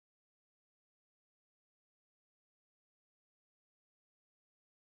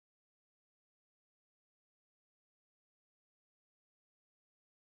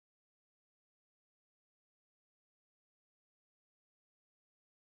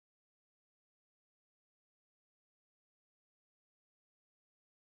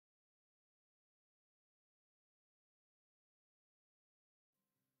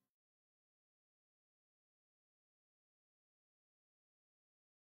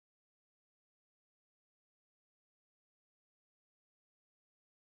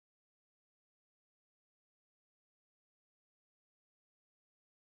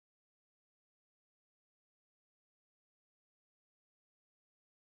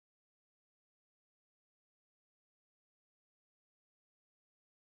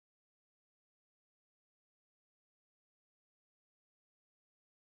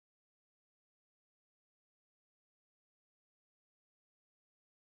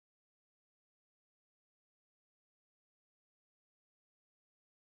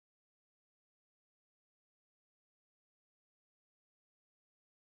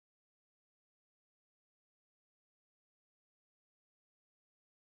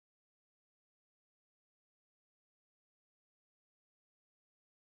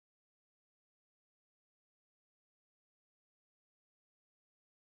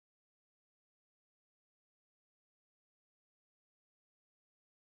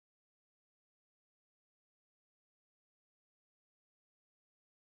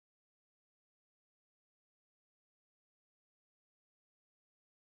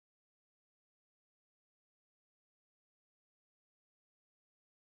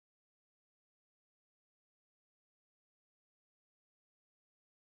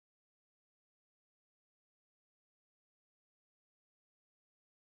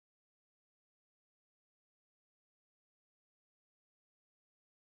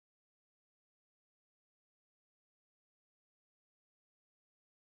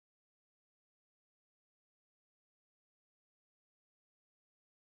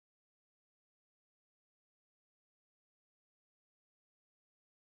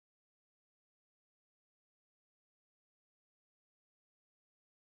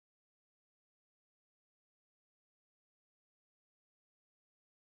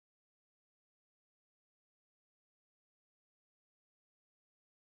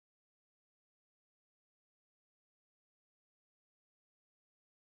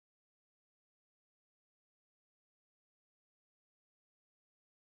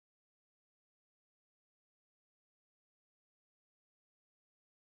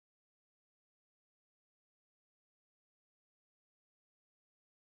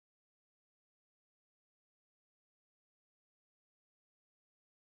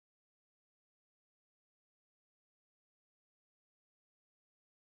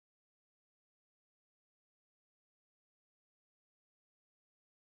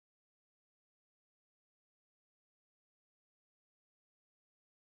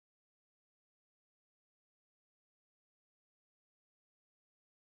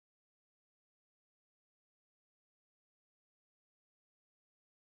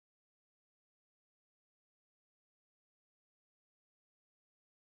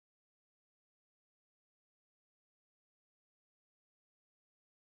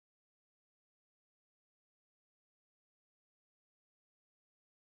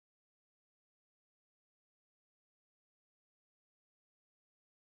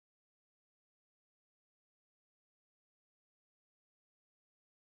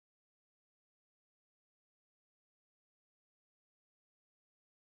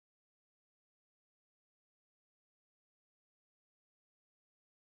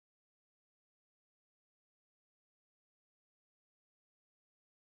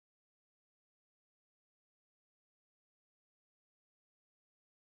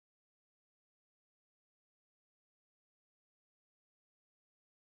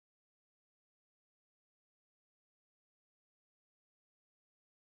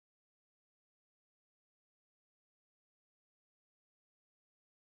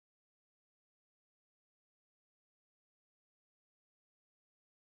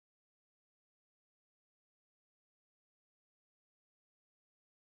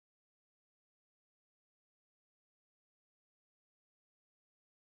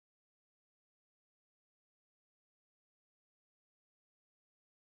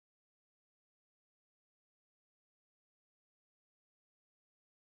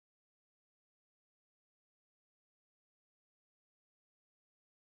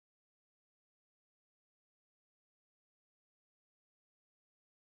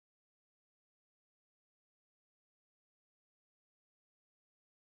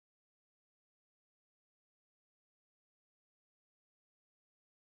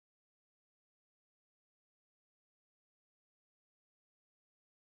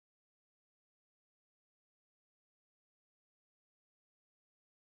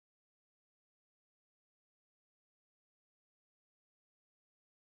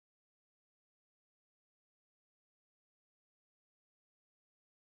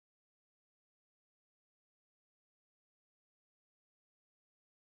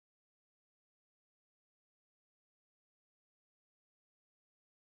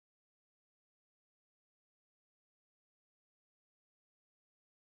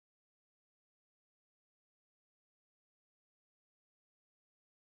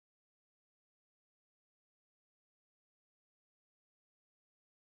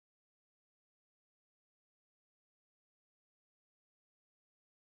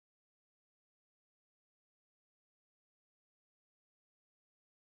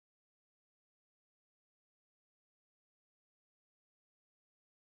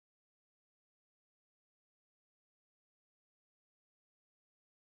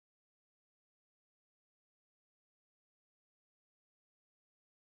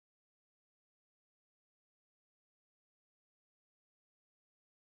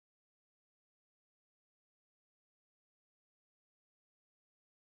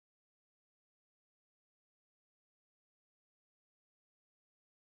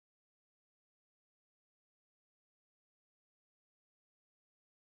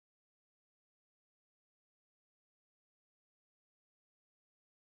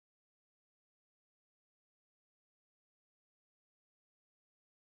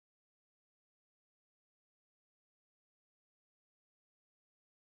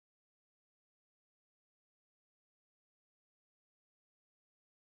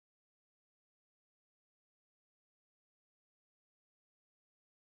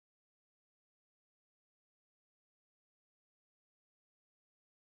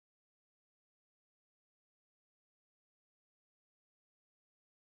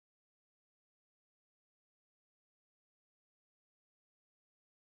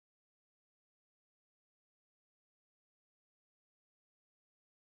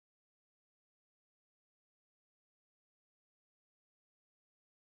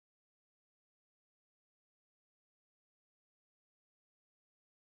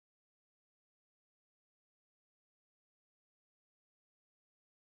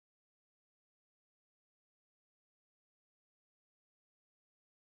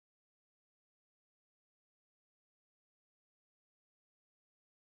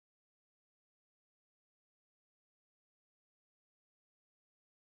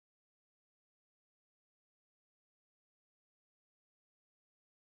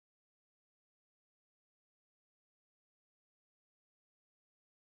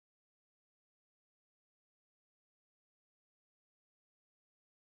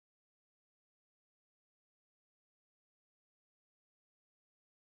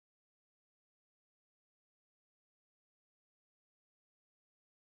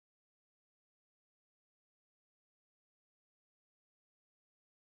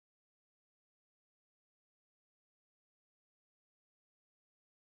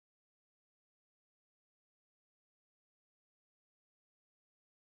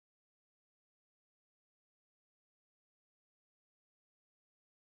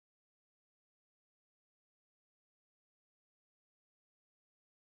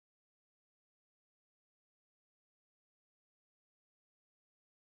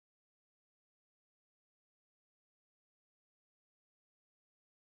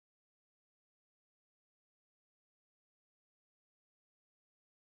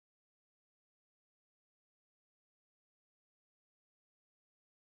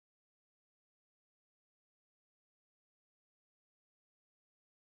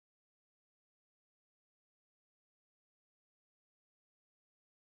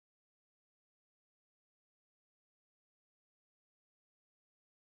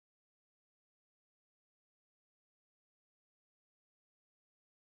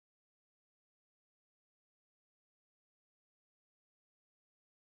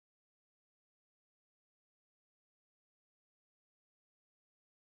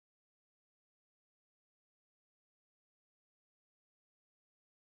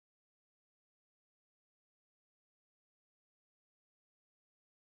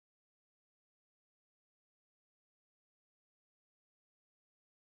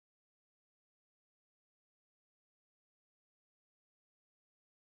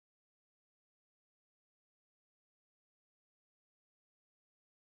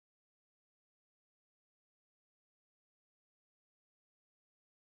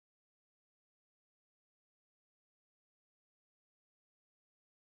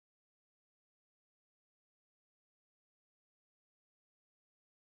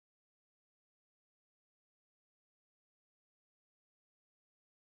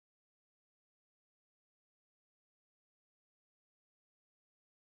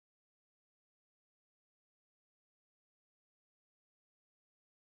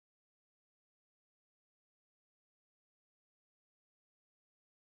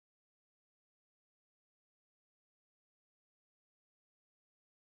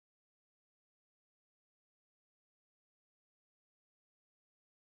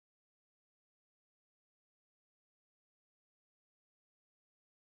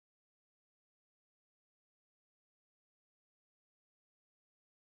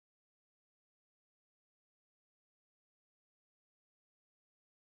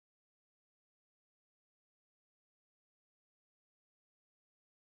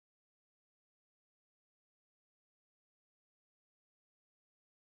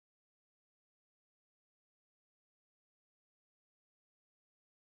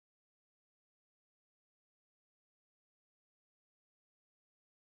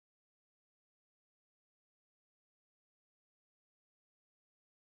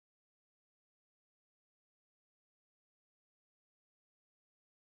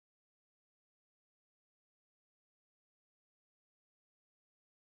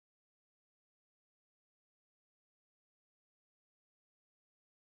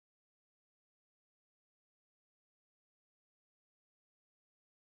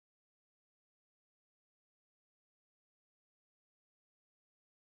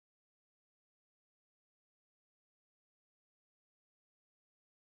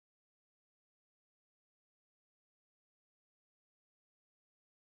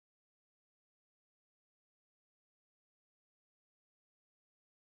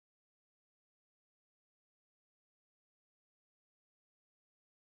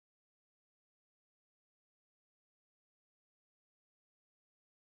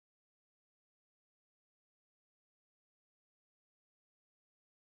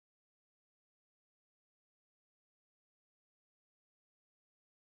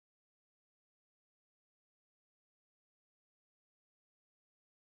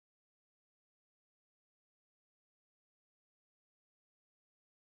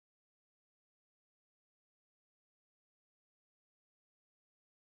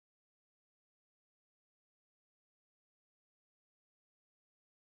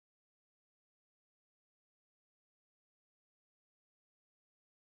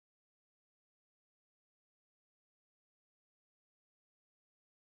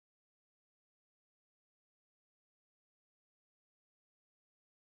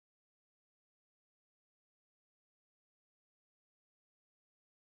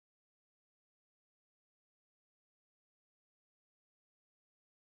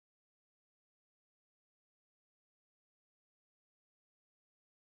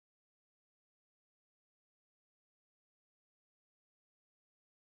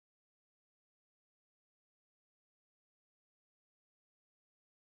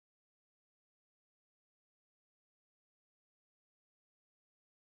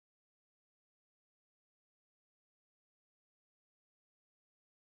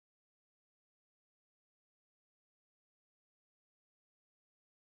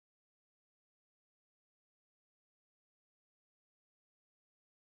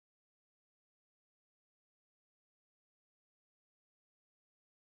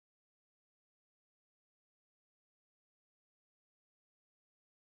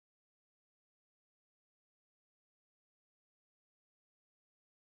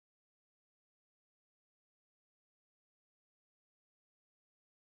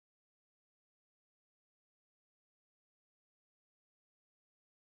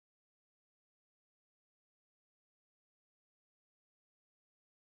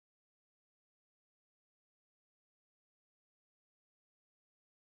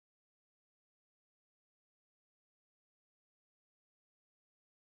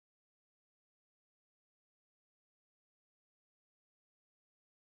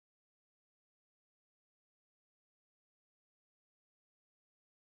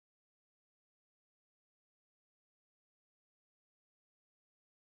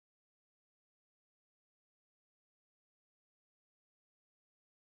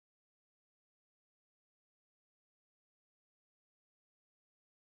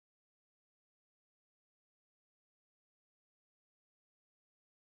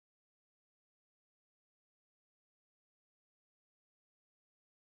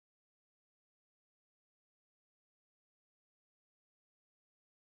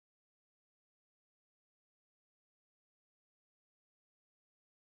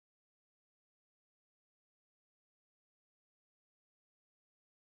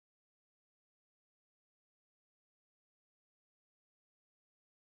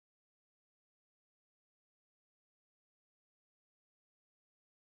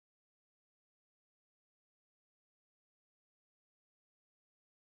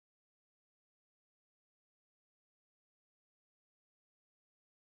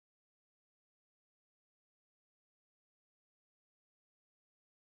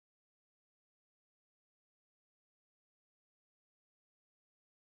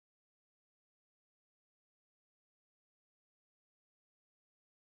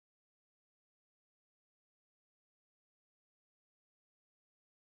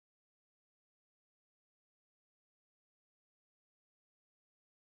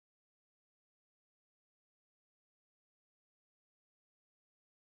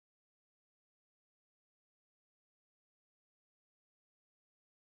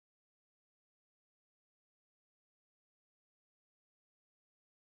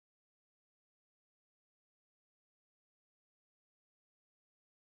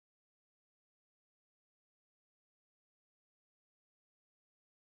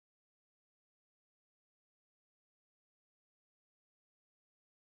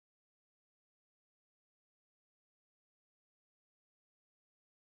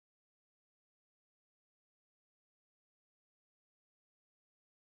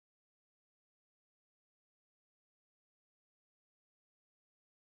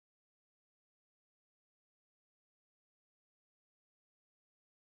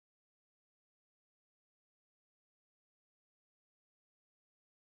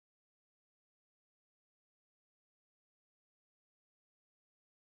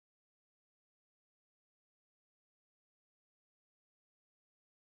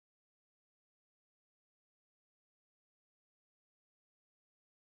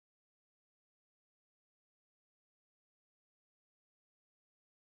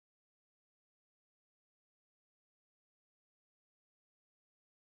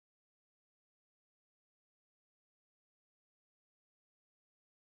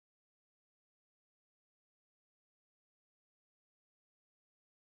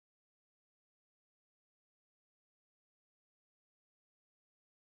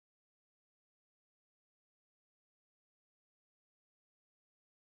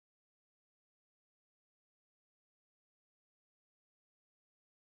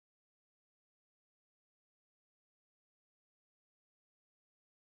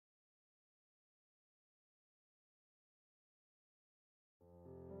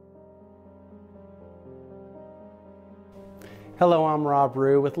Hello, I'm Rob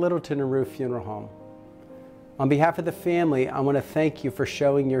Rue with Littleton and Rue Funeral Home. On behalf of the family, I want to thank you for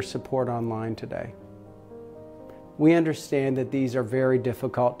showing your support online today. We understand that these are very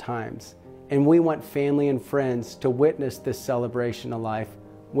difficult times, and we want family and friends to witness this celebration of life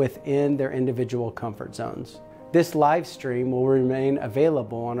within their individual comfort zones. This live stream will remain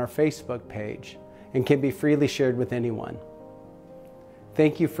available on our Facebook page and can be freely shared with anyone.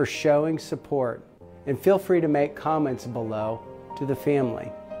 Thank you for showing support, and feel free to make comments below to the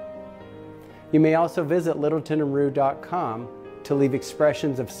family. You may also visit littletonandrue.com to leave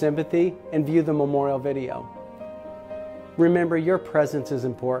expressions of sympathy and view the memorial video. Remember, your presence is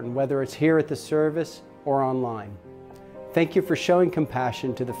important, whether it's here at the service or online. Thank you for showing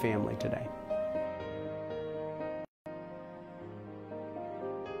compassion to the family today.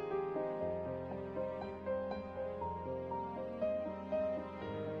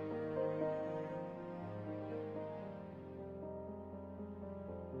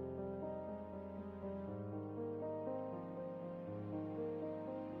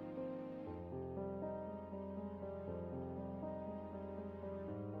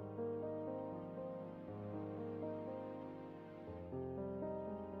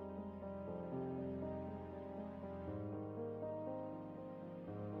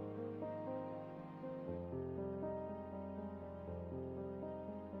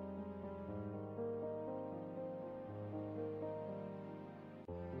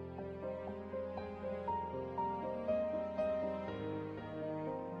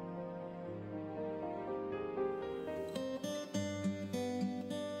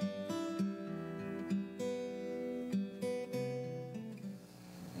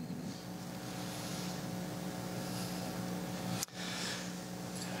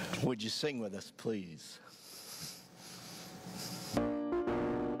 Would you sing with us, please?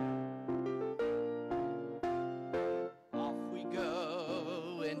 Off we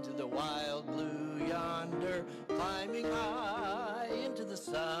go into the wild blue yonder, climbing high into the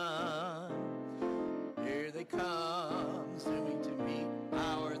sun. Here they come, swimming to meet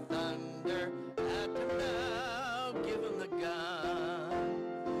our thunder. At them now, give them the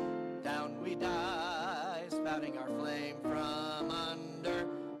gun. Down we dive, spouting our flame from under.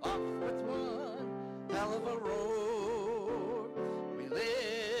 Off with one hell of a roar. We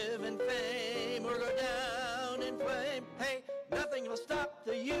live in fame or go down in flame. Hey, nothing will stop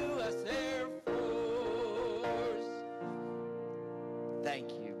the U.S. Air Force.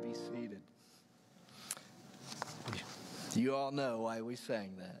 Thank you. Be seated. You all know why we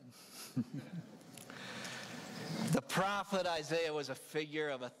sang that. The prophet Isaiah was a figure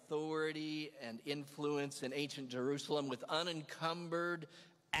of authority and influence in ancient Jerusalem with unencumbered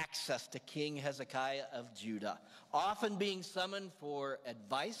access to King Hezekiah of Judah, often being summoned for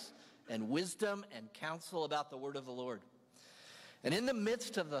advice and wisdom and counsel about the word of the Lord. And in the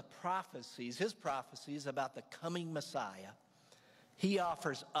midst of the prophecies, his prophecies about the coming Messiah, he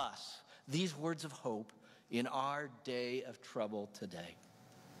offers us these words of hope in our day of trouble today.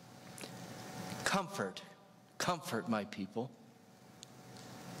 Comfort, comfort my people.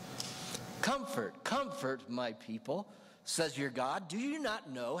 Comfort, comfort my people, says your God. Do you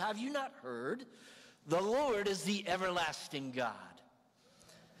not know? Have you not heard? The Lord is the everlasting God,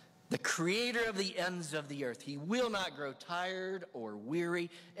 the creator of the ends of the earth. He will not grow tired or weary,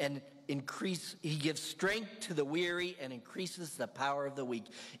 and he gives strength to the weary and increases the power of the weak.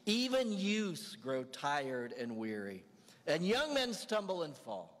 Even youths grow tired and weary, and young men stumble and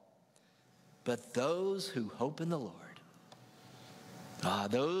fall. But those who hope in the Lord,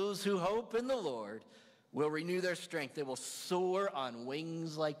 those who hope in the Lord will renew their strength. They will soar on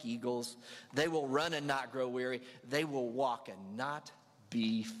wings like eagles. They will run and not grow weary. They will walk and not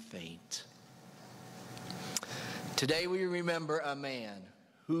be faint. Today we remember a man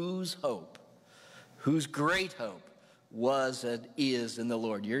whose hope, whose great hope was and is in the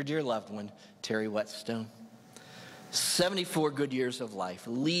Lord. Your dear loved one, Terry Whetstone. 74 good years of life,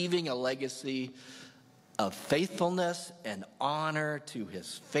 leaving a legacy of faithfulness and honor to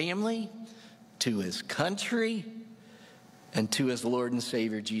his family, to his country, and to his Lord and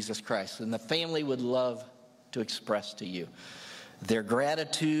Savior, Jesus Christ. And the family would love to express to you their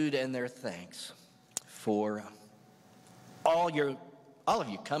gratitude and their thanks for all of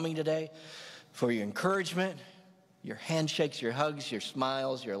you coming today, for your encouragement, your handshakes, your hugs, your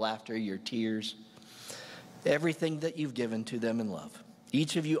smiles, your laughter, your tears, everything that you've given to them in love.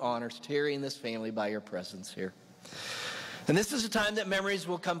 Each of you honors Terry and this family by your presence here. And this is a time that memories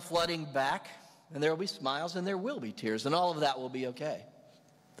will come flooding back, and there will be smiles and there will be tears, and all of that will be okay.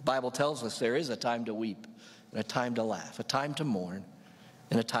 The Bible tells us there is a time to weep and a time to laugh, a time to mourn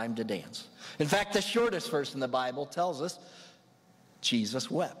and a time to dance. In fact, the shortest verse in the Bible tells us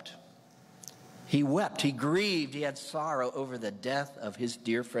Jesus wept. He wept, he grieved, he had sorrow over the death of his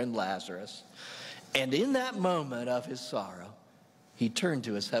dear friend Lazarus. And in that moment of his sorrow, he turned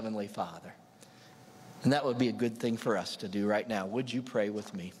to his heavenly Father. And that would be a good thing for us to do right now. Would you pray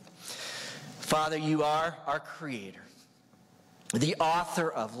with me? Father, you are our creator, the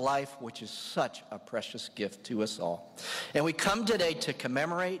author of life, which is such a precious gift to us all. And we come today to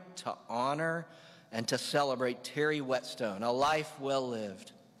commemorate, to honor, and to celebrate Terry Whetstone, a life well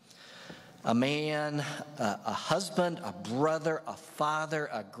lived. A man, a husband, a brother, a father,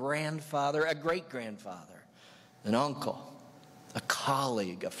 a grandfather, a great-grandfather, an uncle, a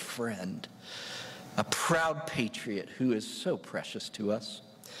colleague, a friend, a proud patriot who is so precious to us.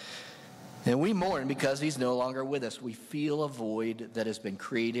 And we mourn because he's no longer with us. We feel a void that has been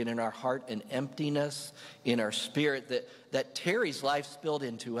created in our heart, an emptiness in our spirit that Terry's life spilled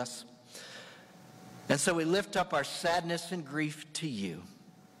into us. And so we lift up our sadness and grief to you.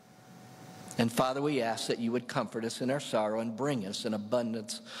 And Father, we ask that you would comfort us in our sorrow and bring us an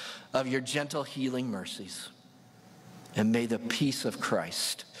abundance of your gentle healing mercies. And may the peace of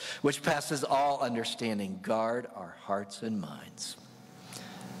Christ, which passes all understanding, guard our hearts and minds.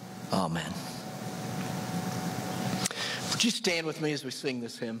 Amen. Would you stand with me as we sing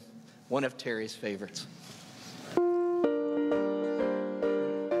this hymn, one of Terry's favorites?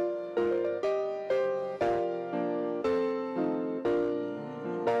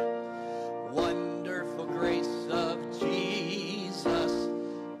 Wonderful grace of Jesus,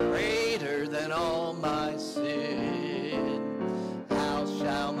 greater than all my sin. How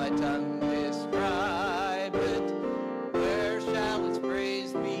shall my tongue describe it? Where shall its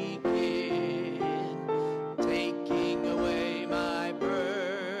praise begin? Taking away my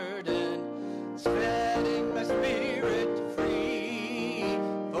burden, setting my spirit free.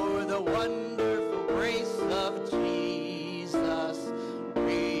 For the wonderful grace of Jesus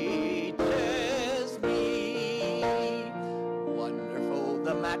reaches me. Wonderful,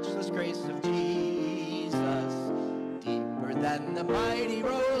 the matchless grace of Jesus, deeper than the mighty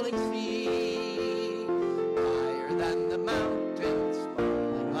rolling sea, higher than the mountains,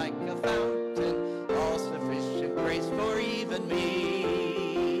 sparkling like a fountain, all sufficient grace for even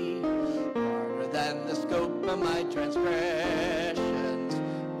me. Farther than the scope of my transgressions,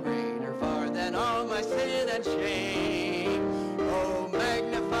 greater far than all my sin and shame. Oh,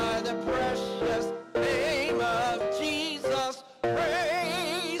 magnify the precious name of Jesus,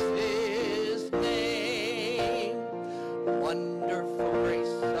 praise his name. Wonderful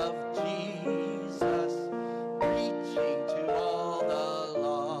grace of Jesus, reaching to all the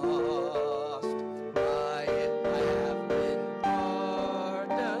lost. By it I have been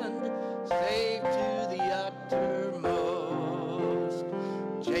pardoned, saved to the uttermost.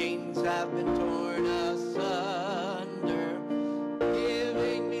 Chains have been torn asunder,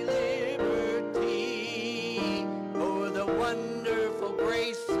 giving me liberty. Oh, the wonderful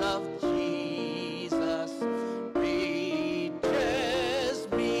grace of Jesus reaches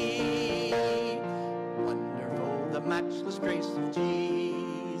me. Wonderful, the matchless grace of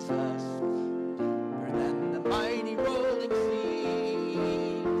Jesus, deeper than the mighty rolling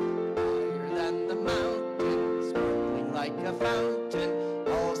sea, higher than the mountains, sparkling like a fountain,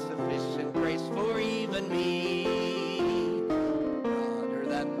 all sufficient grace for even me. Broader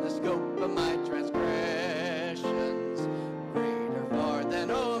than the scope of my transgressions, greater far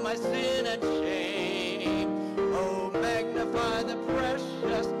than all my sin and shame. Oh, magnify the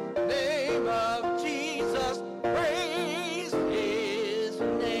precious name of Jesus, praise his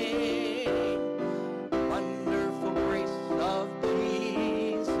name. Wonderful grace of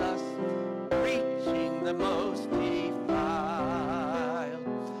Jesus, reaching the most defiled.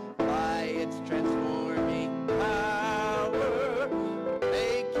 By its transforming power,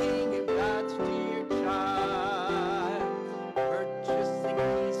 making him God's dear child, purchasing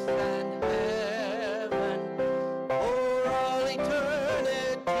peace and heaven for all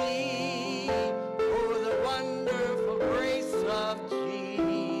eternity. For the wonderful grace of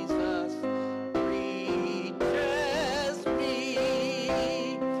Jesus reaches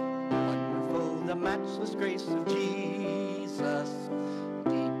me. Wonderful, the matchless grace of Jesus,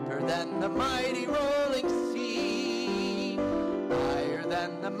 deeper than the mighty rolling sea, higher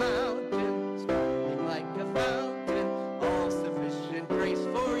than the mountains, sparkling like a fountain, all sufficient grace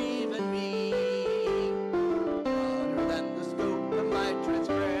for even me. Broader than the scope of my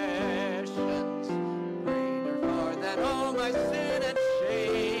transgressions, greater far than all my sin and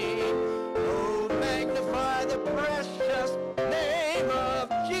shame. Oh, magnify the precious name of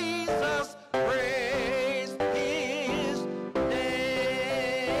Jesus, praise his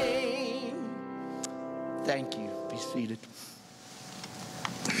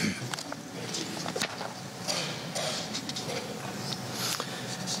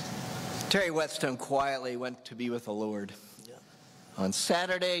Terry Whetstone quietly went to be with the Lord on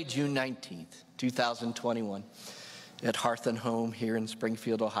Saturday, June 19th, 2021, at Hearth and Home here in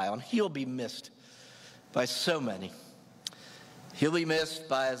Springfield, Ohio. And he'll be missed by so many. He'll be missed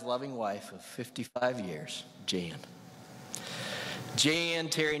by his loving wife of 55 years, Jan. Jan,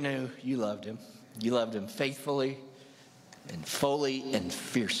 Terry knew you loved him. You loved him faithfully and fully and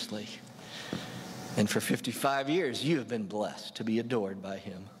fiercely. And for 55 years, you have been blessed to be adored by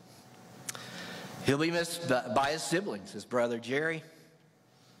him. He'll be missed by his siblings, his brother Jerry,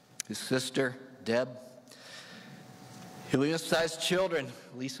 his sister Deb. He'll be missed by his children,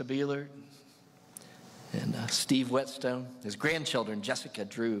 Lisa Beeler and Steve Whetstone. His grandchildren, Jessica,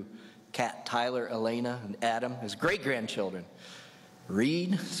 Drew, Kat, Tyler, Elena, and Adam. His great-grandchildren,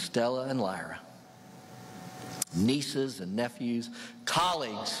 Reed, Stella, and Lyra. Nieces and nephews,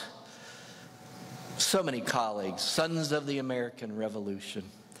 colleagues, so many colleagues, sons of the American Revolution,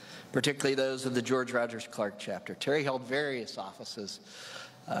 particularly those of the George Rogers Clark chapter. Terry held various offices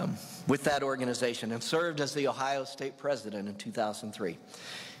with that organization and served as the Ohio State President in 2003.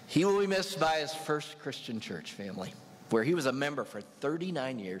 He will be missed by his First Christian Church family, where he was a member for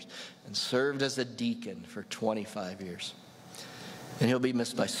 39 years and served as a deacon for 25 years. And he'll be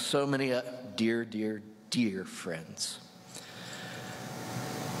missed by so many dear, dear, dear friends.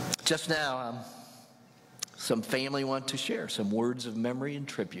 Just now, some family want to share some words of memory and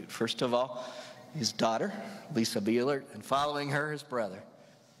tribute. First of all, his daughter, Lisa Beeler, and following her, his brother,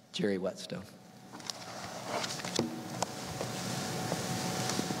 Jerry Whetstone.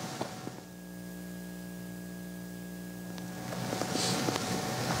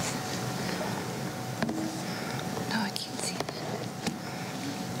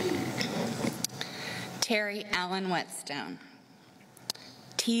 Terry Allen Whetstone.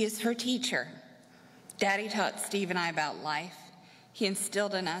 T is for teacher. Daddy taught Steve and I about life. He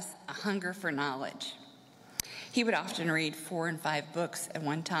instilled in us a hunger for knowledge. He would often read 4 and 5 books at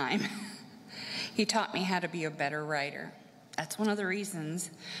one time. He taught me how to be a better writer. That's one of the reasons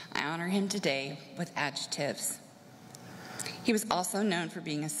I honor him today with adjectives. He was also known for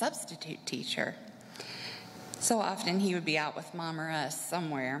being a substitute teacher. So often he would be out with Mom or us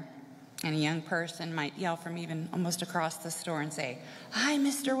somewhere, and a young person might yell from even almost across the store and say, "Hi,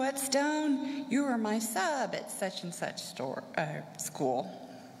 Mr. Whetstone, you are my sub at such and such school."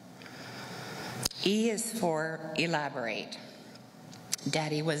 E is for elaborate.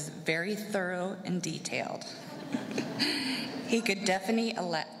 Daddy was very thorough and detailed. He could definitely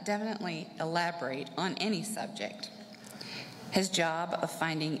elaborate on any subject. His job of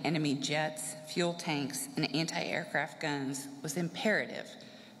finding enemy jets, fuel tanks, and anti-aircraft guns was imperative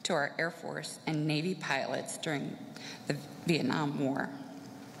to our Air Force and Navy pilots during the Vietnam War.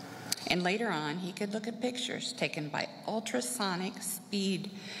 And later on, he could look at pictures taken by ultrasonic speed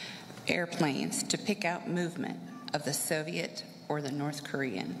airplanes to pick out movement of the Soviet or the North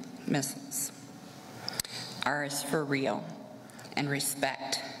Korean missiles. R is for real and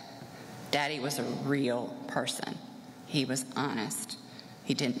respect. Daddy was a real person. He was honest.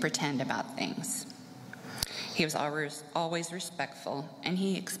 He didn't pretend about things. He was always respectful, and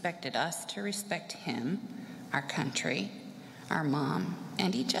he expected us to respect him, our country, our mom,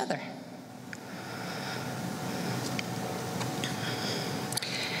 and each other.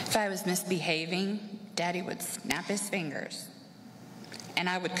 If I was misbehaving, Daddy would snap his fingers, and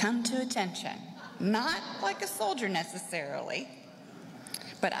I would come to attention, not like a soldier necessarily,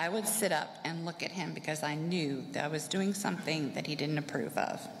 but I would sit up and look at him because I knew that I was doing something that he didn't approve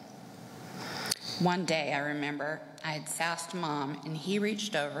of. One day, I remember, I had sassed Mom, and he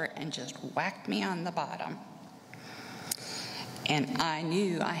reached over and just whacked me on the bottom. And I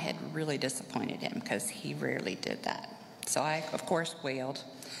knew I had really disappointed him because he rarely did that. So I, of course, wailed.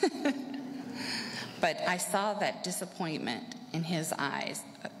 But I saw that disappointment in his eyes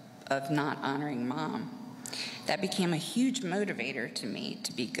of not honoring Mom. That became a huge motivator to me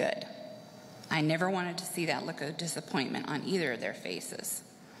to be good. I never wanted to see that look of disappointment on either of their faces.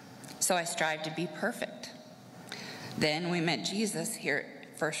 So I strived to be perfect. Then we met Jesus here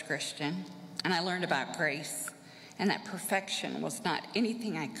at First Christian, and I learned about grace and that perfection was not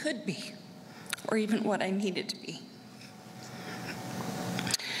anything I could be or even what I needed to be.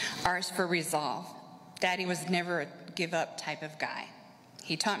 R is for resolve. Daddy was never a give-up type of guy.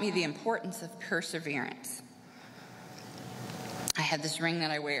 He taught me the importance of perseverance. I have this ring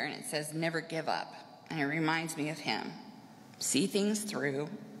that I wear, and it says, "Never give up," and it reminds me of him. See things through,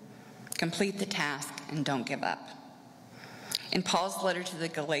 complete the task, and don't give up. In Paul's letter to the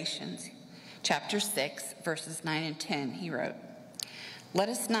Galatians, chapter 6, verses 9 and 10, he wrote, "Let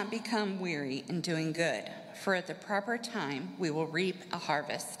us not become weary in doing good, for at the proper time we will reap a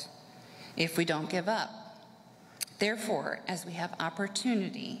harvest if we don't give up. Therefore, as we have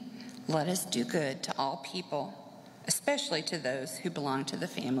opportunity, let us do good to all people, especially to those who belong to the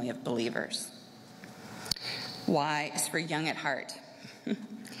family of believers. Y is for young at heart.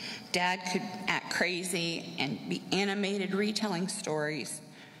 Dad could act crazy and be animated retelling stories,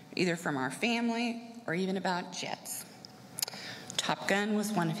 either from our family or even about jets. Top Gun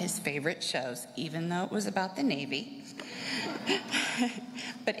was one of his favorite shows, even though it was about the Navy.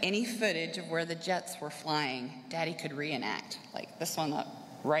 But any footage of where the jets were flying, Daddy could reenact, like this one up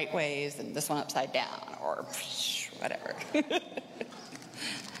right ways and this one upside down, or whatever.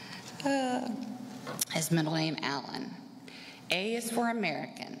 His middle name, Alan. A is for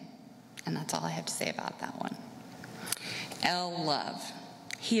American, and that's all I have to say about that one. L, love.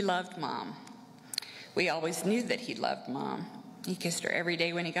 He loved Mom. We always knew that he loved Mom. He kissed her every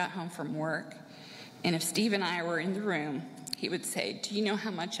day when he got home from work. And if Steve and I were in the room, he would say, "Do you know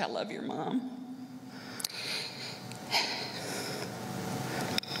how much I love your mom?"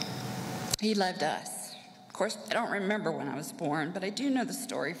 He loved us. Of course, I don't remember when I was born, but I do know the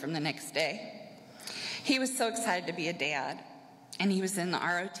story from the next day. He was so excited to be a dad, and he was in the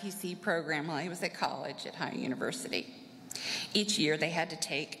ROTC program while he was at college at Ohio University. Each year, they had to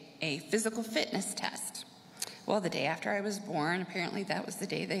take a physical fitness test. Well, the day after I was born, apparently that was the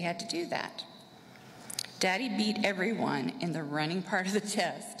day they had to do that. Daddy beat everyone in the running part of the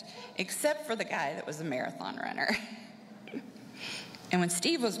test, except for the guy that was a marathon runner. And when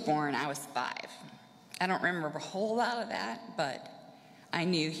Steve was born, I was 5. I don't remember a whole lot of that, but I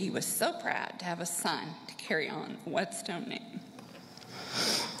knew he was so proud to have a son to carry on the Whetstone name.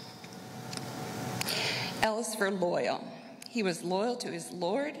 L is for loyal. He was loyal to his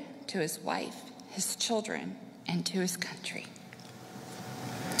Lord, to his wife, his children, and to his country.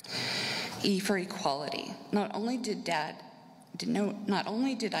 E for equality. Not only did I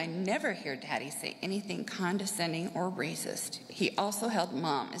never hear Daddy say anything condescending or racist, he also held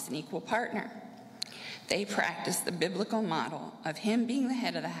Mom as an equal partner. They practiced the biblical model of him being the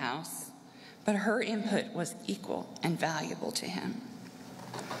head of the house, but her input was equal and valuable to him.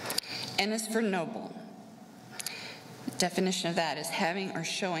 N is for noble. The definition of that is having or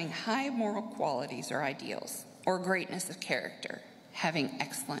showing high moral qualities or ideals, or greatness of character, having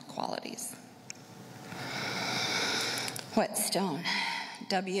excellent qualities. Whetstone.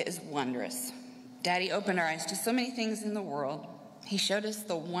 W is wondrous. Daddy opened our eyes to so many things in the world. He showed us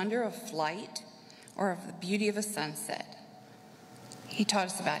the wonder of flight or of the beauty of a sunset. He taught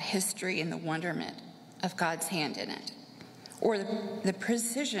us about history and the wonderment of God's hand in it, or the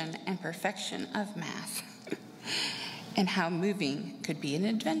precision and perfection of math, and how moving could be an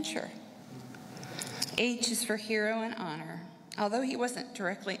adventure. H is for hero and honor. Although he wasn't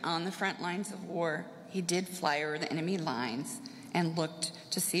directly on the front lines of war, he did fly over the enemy lines and looked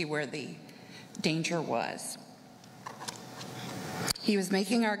to see where the danger was. He was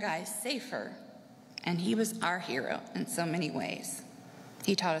making our guys safer, and he was our hero in so many ways.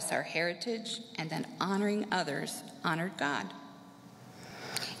 He taught us our heritage, and then honoring others honored God.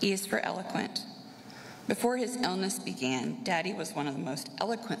 E is for eloquent. Before his illness began, Daddy was one of the most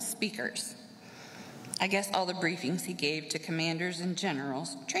eloquent speakers. I guess all the briefings he gave to commanders and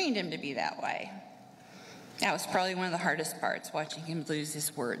generals trained him to be that way. That was probably one of the hardest parts, watching him lose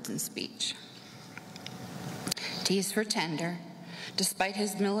his words in speech. T is for tender. Despite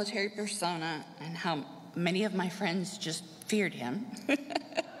his military persona and how many of my friends just feared him,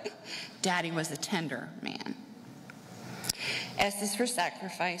 Daddy was a tender man. S is for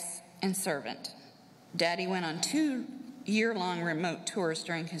sacrifice and servant. Daddy went on 2-year-long remote tours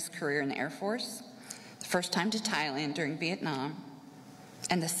during his career in the Air Force. The first time to Thailand during Vietnam,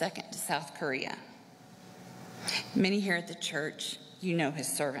 and the second to South Korea. Many here at the church, you know his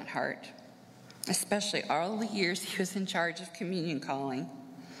servant heart, especially all the years he was in charge of communion calling,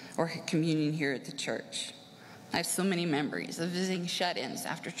 or communion here at the church. I have so many memories of visiting shut-ins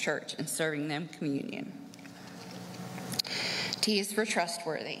after church and serving them communion. T is for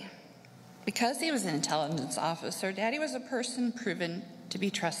trustworthy. Because he was an intelligence officer, Daddy was a person proven to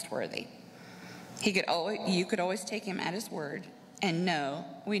be trustworthy. You could always take him at his word, and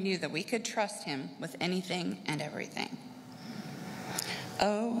we knew that we could trust him with anything and everything.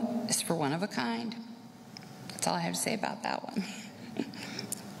 O is for one of a kind. That's all I have to say about that one.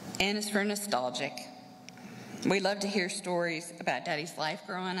 N is for nostalgic. We love to hear stories about Daddy's life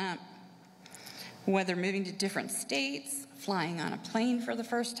growing up, whether moving to different states, flying on a plane for the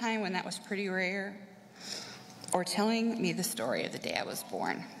first time when that was pretty rare, or telling me the story of the day I was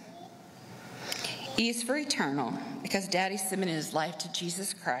born. E is for eternal, because Daddy submitted his life to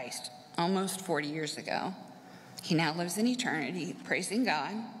Jesus Christ almost 40 years ago. He now lives in eternity, praising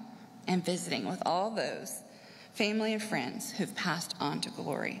God, and visiting with all those family and friends who've passed on to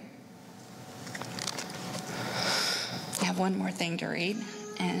glory. I have one more thing to read,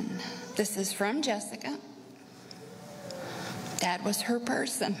 and this is from Jessica. Dad was her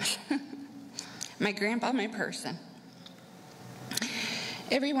person. My grandpa, my person.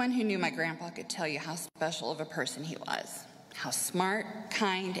 Everyone who knew my grandpa could tell you how special of a person he was, how smart,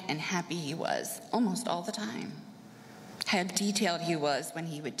 kind, and happy he was almost all the time, how detailed he was when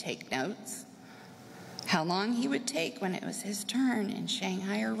he would take notes, how long he would take when it was his turn in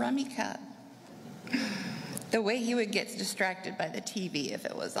Shanghai or Rummy Cup, the way he would get distracted by the TV if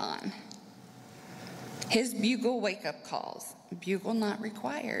it was on, his bugle wake-up calls, bugle not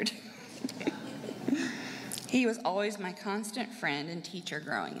required. He was always my constant friend and teacher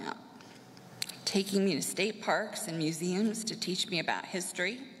growing up, taking me to state parks and museums to teach me about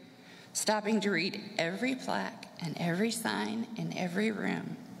history, stopping to read every plaque and every sign in every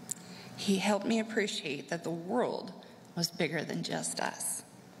room. He helped me appreciate that the world was bigger than just us.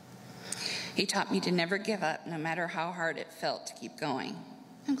 He taught me to never give up, no matter how hard it felt to keep going.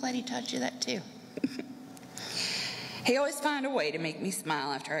 I'm glad he taught you that too. He always found a way to make me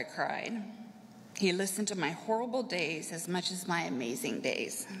smile after I cried. He listened to my horrible days as much as my amazing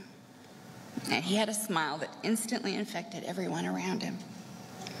days. And he had a smile that instantly infected everyone around him.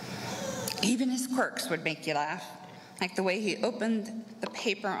 Even his quirks would make you laugh, like the way he opened the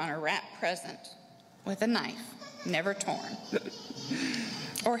paper on a wrapped present with a knife, never torn.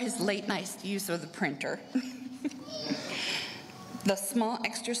 Or his late night use of the printer. The small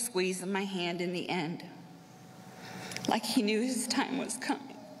extra squeeze of my hand in the end, like he knew his time was coming.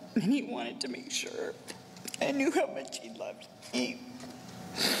 And he wanted to make sure I knew how much he loved me.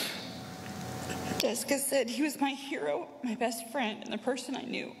 Jessica said he was my hero, my best friend, and the person I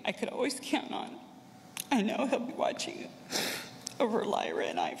knew I could always count on. I know he'll be watching over Lyra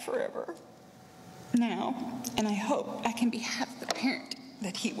and I forever now, and I hope I can be half the parent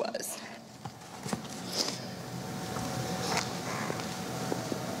that he was.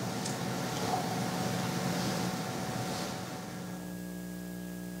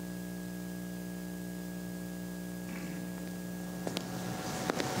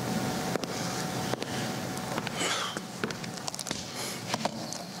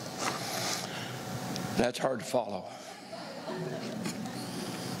 That's hard to follow.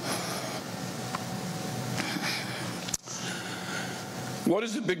 What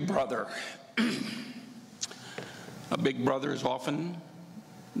is a big brother? A big brother is often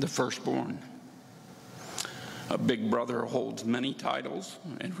the firstborn. A big brother holds many titles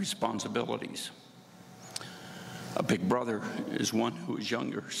and responsibilities. A big brother is one who his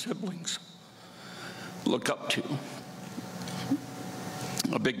younger siblings look up to.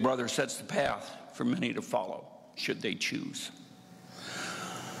 A big brother sets the path for many to follow, should they choose.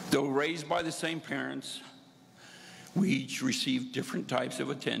 Though raised by the same parents, we each received different types of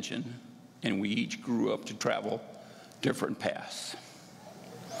attention, and we each grew up to travel different paths.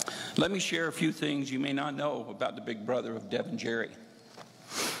 Let me share a few things you may not know about the big brother of Deb and Jerry.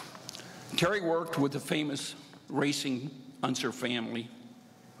 Terry worked with the famous racing Unser family,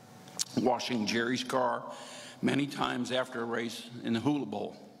 washing Jerry's car many times after a race in the Hula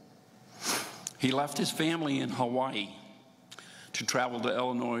Bowl. He left his family in Hawaii to travel to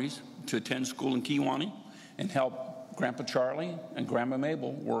Illinois to attend school in Kewanee and help Grandpa Charlie and Grandma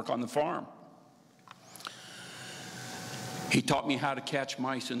Mabel work on the farm. He taught me how to catch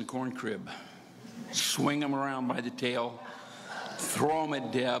mice in the corn crib, swing them around by the tail, throw them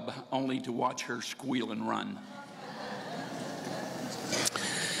at Deb, only to watch her squeal and run.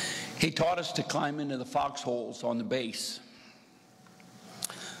 He taught us to climb into the foxholes on the base.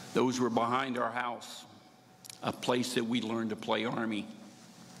 Those were behind our house, a place that we learned to play Army.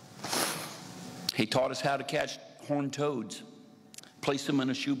 He taught us how to catch horned toads, place them in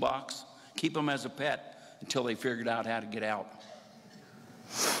a shoebox, keep them as a pet until they figured out how to get out.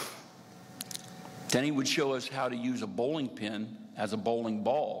 Then he would show us how to use a bowling pin as a bowling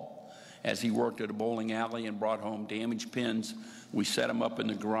ball. As he worked at a bowling alley and brought home damaged pins, we set them up in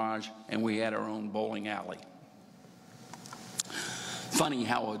the garage and we had our own bowling alley. Funny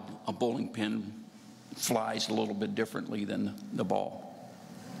how a bowling pin flies a little bit differently than the ball.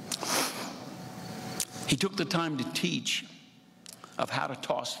 He took the time to teach of how to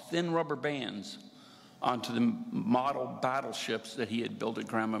toss thin rubber bands onto the model battleships that he had built at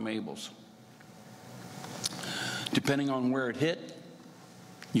Grandma Mabel's. Depending on where it hit,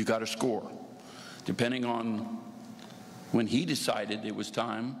 you got a score. Depending on when he decided it was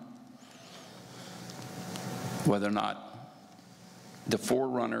time, whether or not the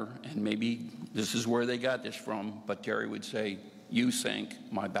forerunner, and maybe this is where they got this from, but Terry would say, you sank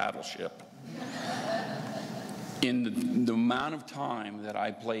my battleship. In the amount of time that I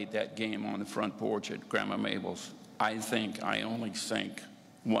played that game on the front porch at Grandma Mabel's, I think I only sank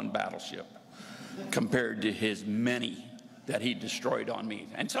one battleship compared to his many that he destroyed on me.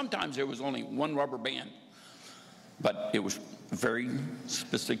 And sometimes there was only one rubber band, but it was very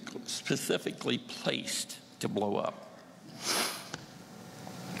specifically placed to blow up.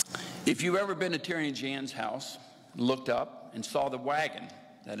 If you've ever been to Terry and Jan's house, looked up and saw the wagon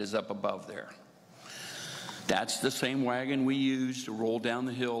that is up above there, that's the same wagon we used to roll down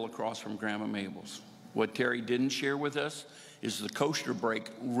the hill across from Grandma Mabel's. What Terry didn't share with us is the coaster brake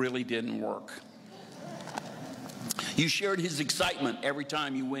really didn't work. You shared his excitement every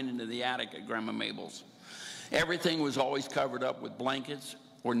time you went into the attic at Grandma Mabel's. Everything was always covered up with blankets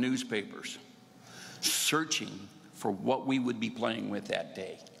or newspapers, searching for what we would be playing with that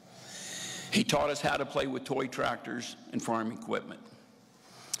day. He taught us how to play with toy tractors and farm equipment.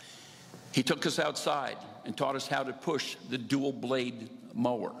 He took us outside and taught us how to push the dual blade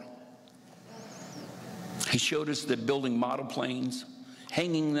mower. He showed us that building model planes,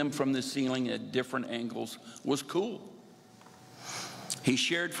 hanging them from the ceiling at different angles was cool. He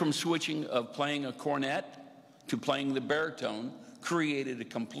shared from switching of playing a cornet to playing the baritone created a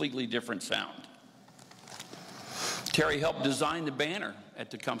completely different sound. Terry helped design the banner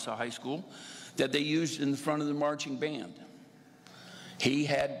at Tecumseh High School that they used in the front of the marching band. He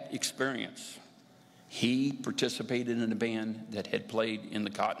had experience. He participated in a band that had played in the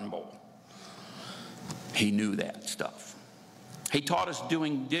Cotton Bowl. He knew that stuff. He taught us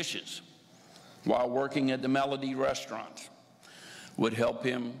doing dishes while working at the Melody restaurant. Would help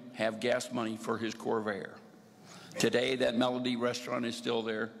him have gas money for his Corvair. Today, that Melody restaurant is still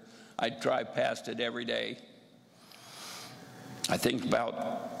there. I drive past it every day. I think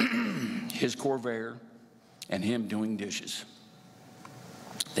about his Corvair and him doing dishes.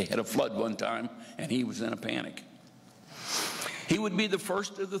 They had a flood one time, and he was in a panic. He would be the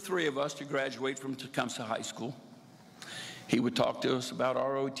first of the three of us to graduate from Tecumseh High School. He would talk to us about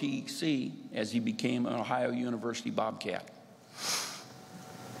ROTC as he became an Ohio University Bobcat.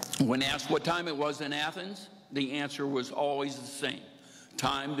 When asked what time it was in Athens, the answer was always the same: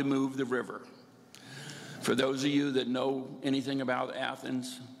 time to move the river. For those of you that know anything about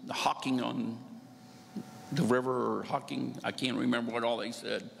Athens, the hocking on the river, or hocking, I can't remember what all they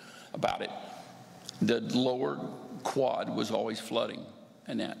said about it. The lower quad was always flooding,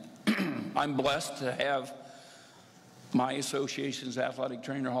 and that. I'm blessed to have my association's Athletic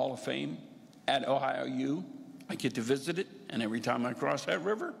Trainer Hall of Fame at Ohio U. I get to visit it, and every time I cross that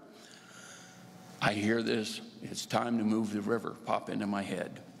river, I hear this: "It's time to move the river," pop into my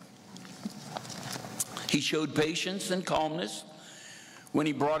head. He showed patience and calmness when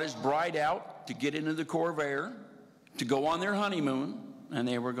he brought his bride out to get into the Corvair to go on their honeymoon, and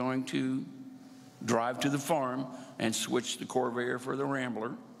they were going to drive to the farm and switch the Corvair for the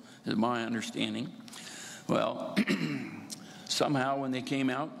Rambler, is my understanding. Well, somehow when they came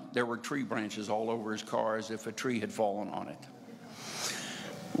out, there were tree branches all over his car as if a tree had fallen on it.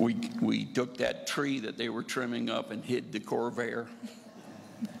 We took that tree that they were trimming up and hid the Corvair.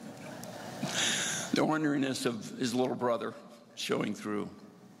 The orneriness of his little brother showing through.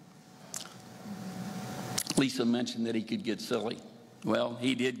 Lisa mentioned that he could get silly. Well,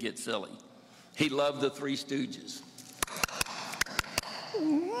 he did get silly. He loved the Three Stooges.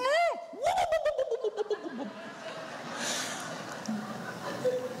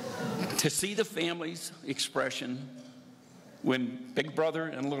 To see the family's expression when Big Brother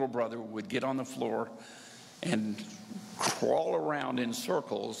and Little Brother would get on the floor and crawl around in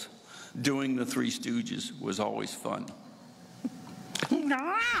circles doing the Three Stooges was always fun.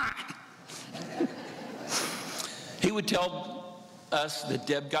 He would tell us that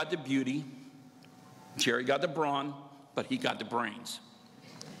Deb got the beauty, Jerry got the brawn, but he got the brains.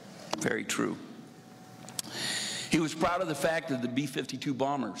 Very true. He was proud of the fact that the B-52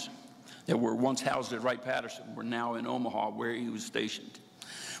 bombers that were once housed at Wright-Patterson were now in Omaha, where he was stationed.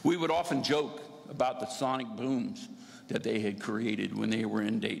 We would often joke about the sonic booms that they had created when they were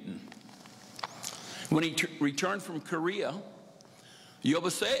in Dayton. When he returned from Korea,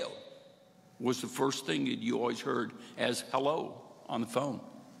 Yobaseo was the first thing that you always heard as hello on the phone.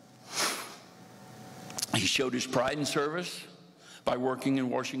 He showed his pride in service by working in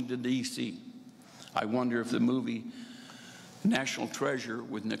Washington, D.C. I wonder if the movie National Treasure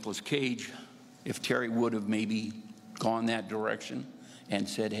with Nicolas Cage, if Terry would have maybe gone that direction and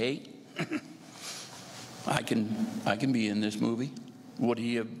said, hey, I can be in this movie. Would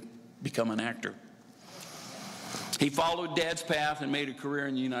he have become an actor? He followed Dad's path and made a career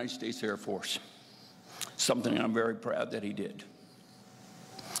in the United States Air Force, something I'm very proud that he did.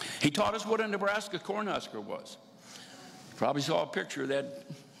 He taught us what a Nebraska Cornhusker was. You probably saw a picture of that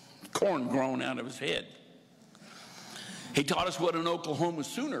corn growing out of his head. He taught us what an Oklahoma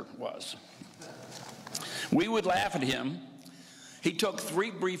Sooner was. We would laugh at him. He took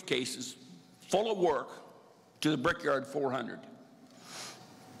 3 briefcases full of work to the Brickyard 400.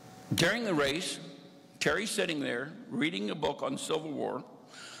 During the race, Terry's sitting there reading a book on Civil War.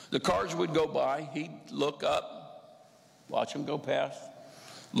 The cars would go by. He'd look up, watch them go past,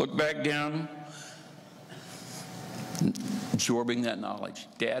 look back down, absorbing that knowledge.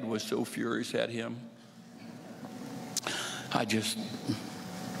 Dad was so furious at him. I just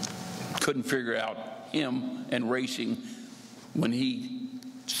couldn't figure out him and racing when he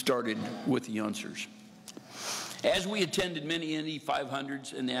started with the youngsters. As we attended many Indy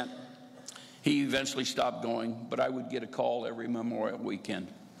 500s and that, he eventually stopped going, but I would get a call every Memorial weekend.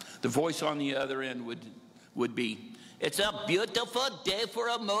 The voice on the other end would be, "It's a beautiful day for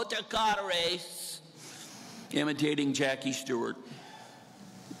a motor car race," imitating Jackie Stewart.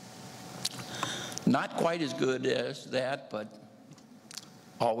 Not quite as good as that, but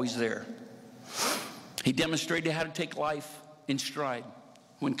always there. He demonstrated how to take life in stride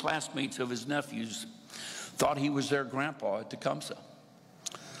when classmates of his nephews thought he was their grandpa at Tecumseh.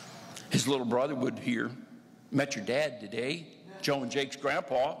 His little brother would hear, "Met your dad today, Joe and Jake's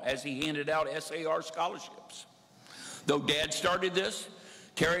grandpa," as he handed out SAR scholarships. Though Dad started this,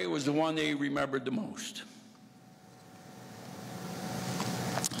 Terry was the one they remembered the most.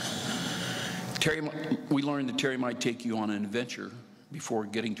 We learned that Terry might take you on an adventure before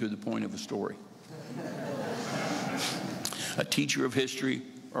getting to the point of a story. A teacher of history,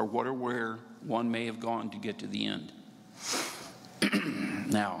 or what or where one may have gone to get to the end.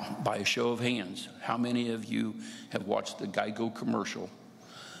 Now, by a show of hands, how many of you have watched the Geico commercial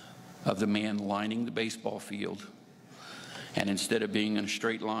of the man lining the baseball field, and instead of being in a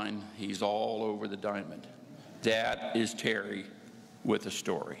straight line, he's all over the diamond? That is Terry with a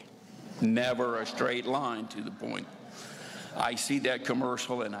story. Never a straight line to the point. I see that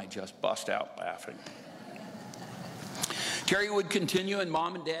commercial and I just bust out laughing. Terry would continue in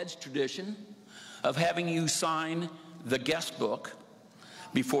Mom and Dad's tradition of having you sign the guest book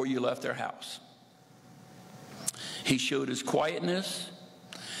before you left their house. He showed his quietness.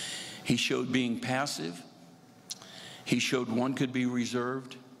 He showed being passive. He showed one could be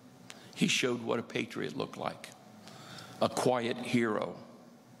reserved. He showed what a patriot looked like, a quiet hero.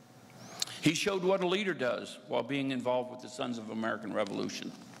 He showed what a leader does while being involved with the Sons of American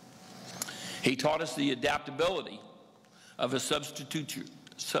Revolution. He taught us the adaptability of a substitute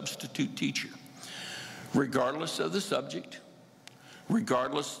teacher, regardless of the subject,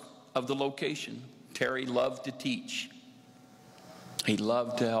 regardless of the location. Terry loved to teach. He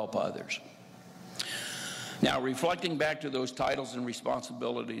loved to help others. Now, reflecting back to those titles and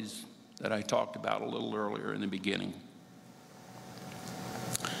responsibilities that I talked about a little earlier in the beginning,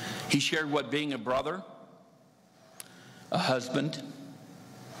 he shared what being a brother, a husband,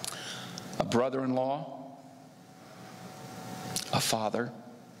 a brother-in-law, a father,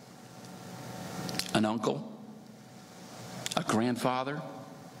 an uncle, a grandfather,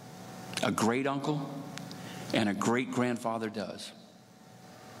 a great-uncle, and a great-grandfather does.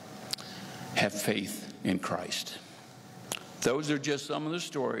 Have faith in Christ. Those are just some of the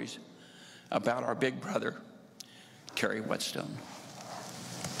stories about our big brother, Terry Whetstone.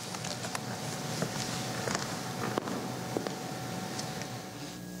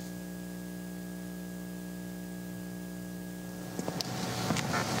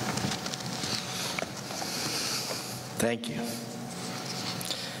 Thank you.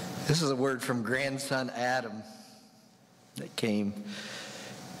 This is a word from grandson Adam that came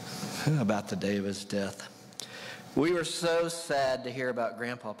about the day of his death. We were so sad to hear about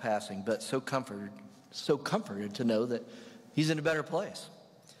Grandpa passing, but so comforted to know that he's in a better place.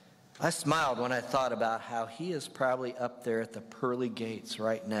 I smiled when I thought about how he is probably up there at the pearly gates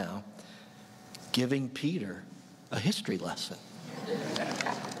right now, giving Peter a history lesson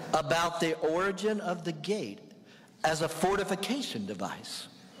about the origin of the gate as a fortification device,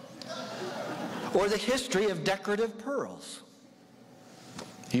 or the history of decorative pearls.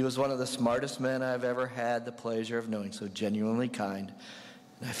 He was one of the smartest men I've ever had the pleasure of knowing, so genuinely kind.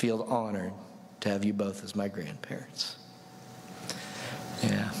 And I feel honored to have you both as my grandparents.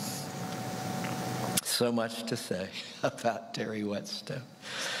 Yeah. So much to say about Terry Whetstone.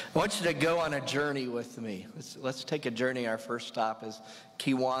 I want you to go on a journey with me. Let's take a journey. Our first stop is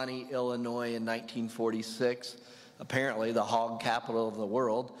Kewanee, Illinois in 1946. Apparently the hog capital of the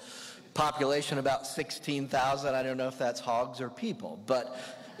world. Population about 16,000. I don't know if that's hogs or people, but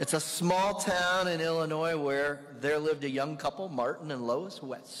It's a small town in Illinois where there lived a young couple, Martin and Lois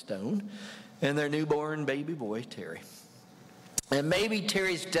Whetstone, and their newborn baby boy, Terry. And maybe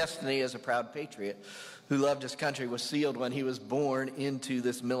Terry's destiny as a proud patriot who loved his country was sealed when he was born into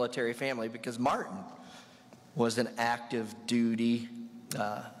this military family, because Martin was an active duty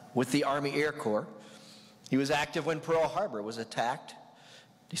with the Army Air Corps. He was active when Pearl Harbor was attacked,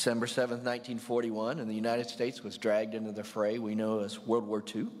 December 7th, 1941, and the United States was dragged into the fray we know as World War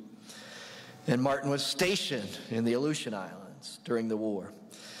II. And Martin was stationed in the Aleutian Islands during the war.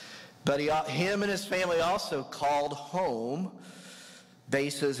 But him and his family also called home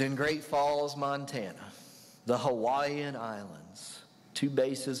bases in Great Falls, Montana, the Hawaiian Islands, 2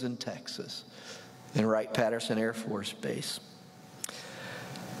 bases in Texas, and Wright-Patterson Air Force Base.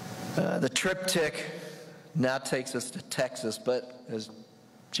 The triptych now takes us to Texas, but as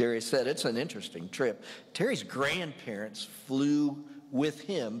Jerry said, it's an interesting trip. Terry's grandparents flew with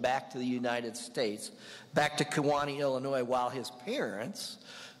him back to the United States, back to Kewanee, Illinois, while his parents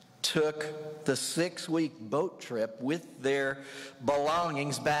took the 6-week boat trip with their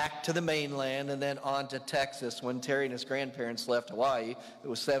belongings back to the mainland and then on to Texas. When Terry and his grandparents left Hawaii, it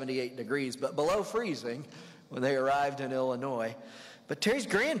was 78 degrees, but below freezing when they arrived in Illinois. But Terry's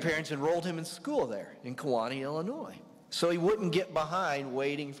grandparents enrolled him in school there in Kewanee, Illinois, so he wouldn't get behind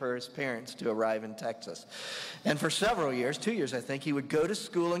waiting for his parents to arrive in Texas. And for several years, 2 years I think, he would go to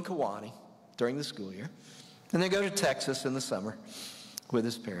school in Kewanee during the school year and then go to Texas in the summer with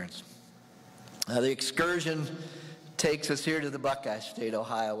his parents. The excursion takes us here to the Buckeye State,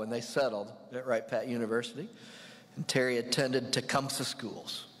 Ohio, when they settled at Wright-Pat University. And Terry attended Tecumseh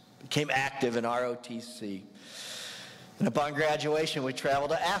schools, became active in ROTC. And upon graduation, we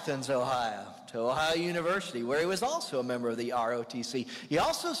traveled to Athens, Ohio, to Ohio University, where he was also a member of the ROTC. He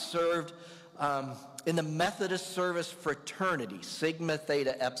also served in the Methodist Service Fraternity, Sigma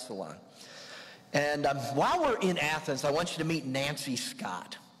Theta Epsilon. And while we're in Athens, I want you to meet Nancy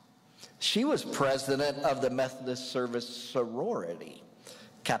Scott. She was president of the Methodist Service Sorority,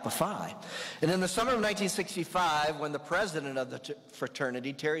 Kappa Phi. And in the summer of 1965, when the president of the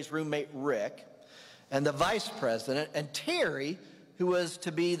fraternity, Terry's roommate Rick, and the vice president, and Terry, who was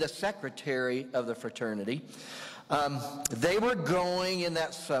to be the secretary of the fraternity, they were going in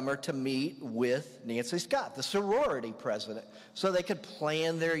that summer to meet with Nancy Scott, the sorority president, so they could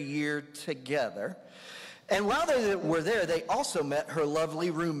plan their year together. And while they were there, they also met her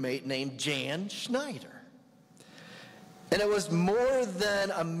lovely roommate named Jan Schneider. And it was more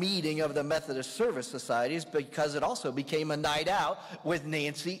than a meeting of the Methodist Service Societies, because it also became a night out with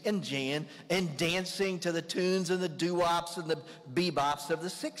Nancy and Jan and dancing to the tunes and the doo-wops and the bebops of the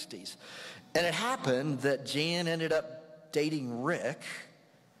 60s. And it happened that Jan ended up dating Rick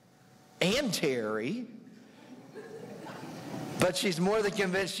and Terry, but she's more than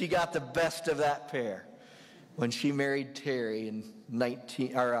convinced she got the best of that pair when she married Terry in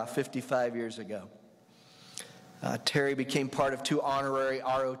 55 years ago. Terry became part of 2 honorary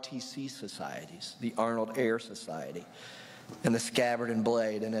ROTC societies, the Arnold Air Society and the Scabbard and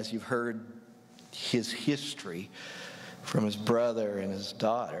Blade. And as you've heard his history from his brother and his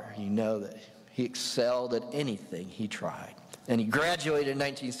daughter, you know that he excelled at anything he tried. And he graduated in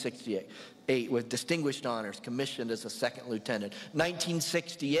 1968 with distinguished honors, commissioned as a 2nd lieutenant.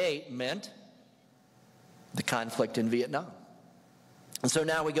 1968 meant the conflict in Vietnam. And so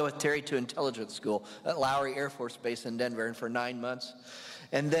now we go with Terry to intelligence school at Lowry Air Force Base in Denver, and for 9 months,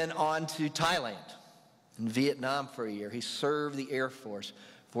 and then on to Thailand and Vietnam for a year. He served the Air Force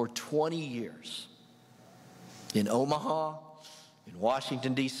for 20 years in Omaha, in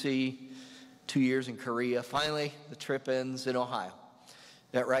Washington, D.C., 2 years in Korea. Finally, the trip ends in Ohio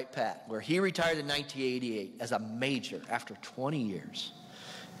at Wright-Pat, where he retired in 1988 as a major after 20 years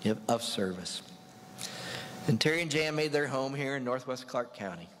of service. And Terry and Jan made their home here in northwest Clark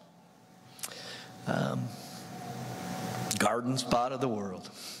County. Garden spot of the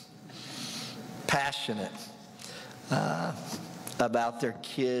world. Passionate about their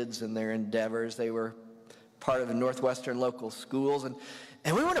kids and their endeavors. They were part of the Northwestern local schools. And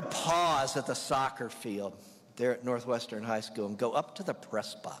we want to pause at the soccer field there at Northwestern High School and go up to the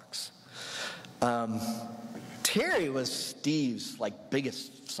press box. Terry was Steve's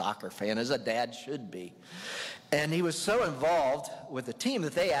biggest soccer fan, as a dad should be. And he was so involved with the team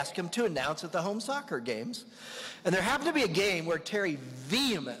that they asked him to announce at the home soccer games. And there happened to be a game where Terry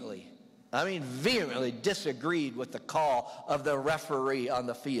vehemently disagreed with the call of the referee on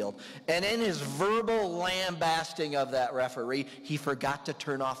the field. And in his verbal lambasting of that referee, he forgot to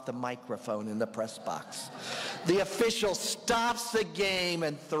turn off the microphone in the press box. The official stops the game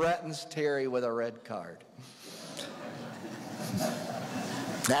and threatens Terry with a red card.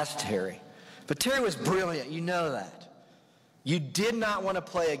 That's Terry. But Terry was brilliant. You know that. You did not want to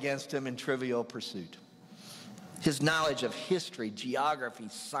play against him in Trivial Pursuit. His knowledge of history, geography,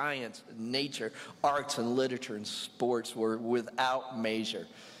 science, nature, arts, and literature, and sports were without measure.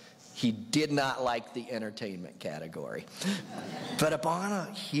 He did not like the entertainment category. But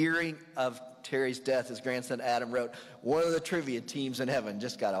upon hearing of Terry's death, his grandson Adam wrote, one of the trivia teams in heaven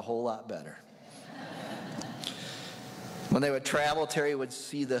just got a whole lot better. When they would travel, Terry would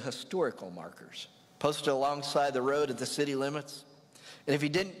see the historical markers posted alongside the road at the city limits. And if he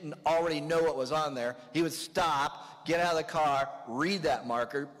didn't already know what was on there, he would stop, get out of the car, read that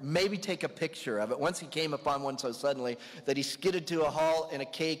marker, maybe take a picture of it. Once he came upon one so suddenly that he skidded to a halt and a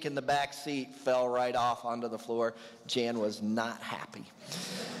cake in the back seat fell right off onto the floor. Jan was not happy.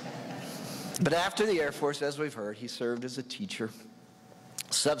 But after the Air Force, as we've heard, he served as a teacher,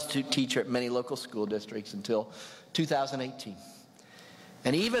 substitute teacher at many local school districts until 2018.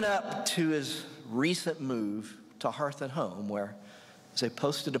 And even up to his recent move to Hearth and Home, where as they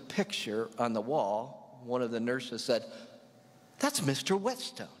posted a picture on the wall, one of the nurses said, "That's Mr.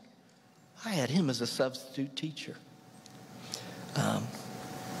 Whetstone. I had him as a substitute teacher."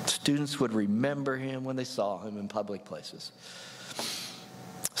 Students would remember him when they saw him in public places.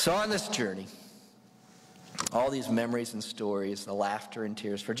 So on this journey, all these memories and stories, the laughter and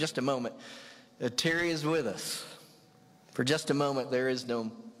tears, for just a moment, Terry is with us. For just a moment, there is no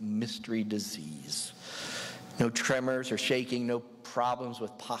mystery disease. No tremors or shaking, no problems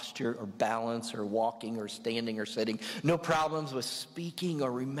with posture or balance or walking or standing or sitting. No problems with speaking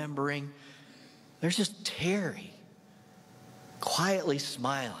or remembering. There's just Terry, quietly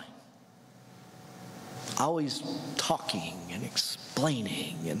smiling, always talking and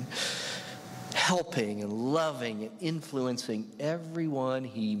explaining and helping and loving and influencing everyone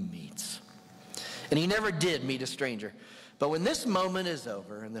he meets. And he never did meet a stranger. But when this moment is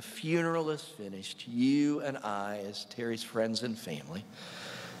over and the funeral is finished, you and I, as Terry's friends and family,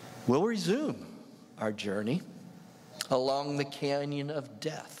 will resume our journey along the canyon of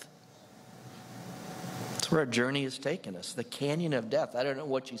death. That's where our journey has taken us, the canyon of death. I don't know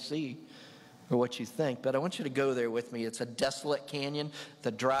what you see or what you think, but I want you to go there with me. It's a desolate canyon.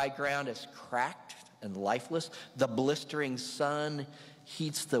 The dry ground is cracked and lifeless. The blistering sun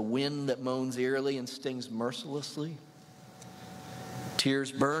heats the wind that moans eerily and stings mercilessly.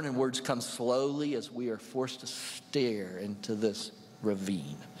 Tears burn and words come slowly as we are forced to stare into this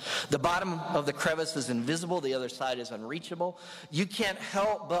ravine. The bottom of the crevice is invisible. The other side is unreachable. You can't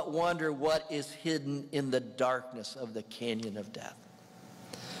help but wonder what is hidden in the darkness of the canyon of death.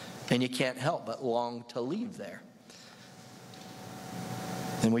 And you can't help but long to leave there.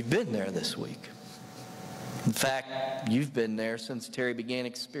 And we've been there this week. In fact, you've been there since Terry began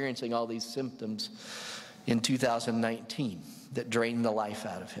experiencing all these symptoms in 2019 that drained the life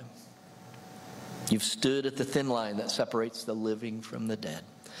out of him. You've stood at the thin line that separates the living from the dead.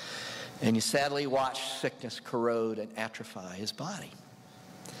 And you sadly watched sickness corrode and atrophy his body.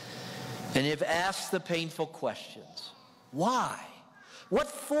 And you've asked the painful questions. Why? What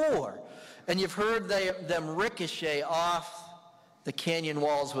for? And you've heard them ricochet off the canyon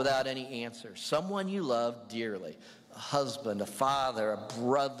walls without any answer. Someone you love dearly, a husband, a father, a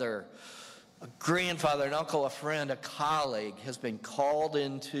brother, a grandfather, an uncle, a friend, a colleague, has been called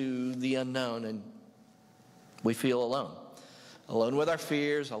into the unknown, and we feel alone. Alone with our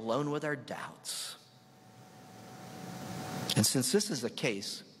fears, alone with our doubts. And since this is the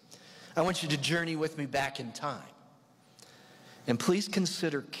case, I want you to journey with me back in time. And please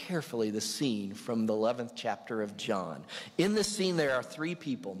consider carefully the scene from the 11th chapter of John. In this scene, there are three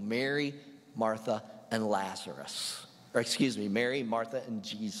people, Mary, Martha, and Lazarus. Mary, Martha, and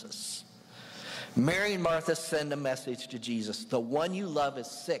Jesus. Mary and Martha send a message to Jesus. The one you love is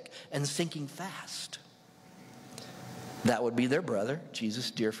sick and sinking fast. That would be their brother,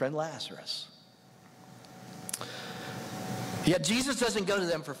 Jesus' dear friend Lazarus. Yet Jesus doesn't go to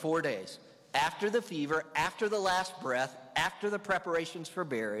them for 4 days. After the fever, after the last breath, after the preparations for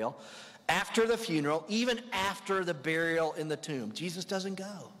burial, after the funeral, even after the burial in the tomb, Jesus doesn't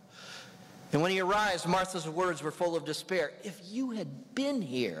go. And when he arrives, Martha's words were full of despair. If you had been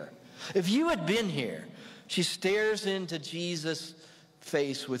here, she stares into Jesus'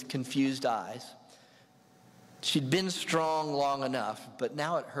 face with confused eyes. She'd been strong long enough, but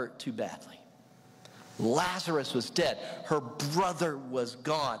now it hurt too badly. Lazarus was dead. Her brother was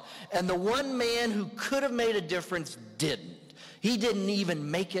gone. And the one man who could have made a difference didn't. He didn't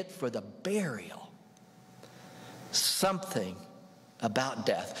even make it for the burial. Something about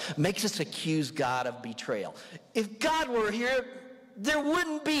death makes us accuse God of betrayal. If God were here, there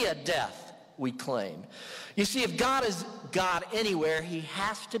wouldn't be a death. we claim. You see, if God is God anywhere, he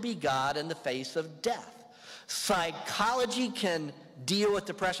has to be God in the face of death. Psychology can deal with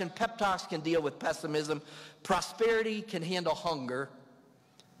depression. Pep talks can deal with pessimism. Prosperity can handle hunger.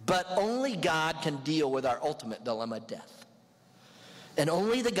 But only God can deal with our ultimate dilemma, death. And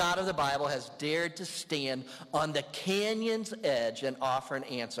only the God of the Bible has dared to stand on the canyon's edge and offer an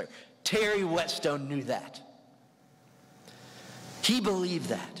answer. Terry Whetstone knew that. He believed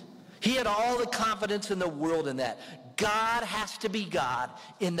that. He had all the confidence in the world in that. God has to be God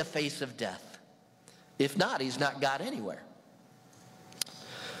in the face of death. If not, he's not God anywhere.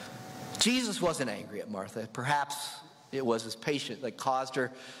 Jesus wasn't angry at Martha. Perhaps it was his patience that caused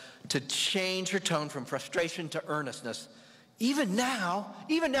her to change her tone from frustration to earnestness. Even now,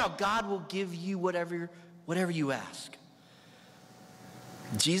 God will give you whatever you ask.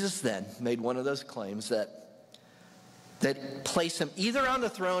 Jesus then made one of those claims that place him either on the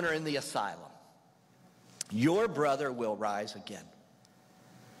throne or in the asylum. Your brother will rise again.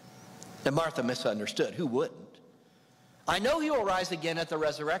 And Martha misunderstood. Who wouldn't? I know he will rise again at the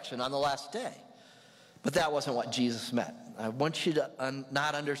resurrection on the last day. But that wasn't what Jesus meant. I want you to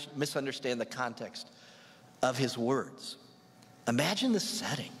misunderstand the context of his words. Imagine the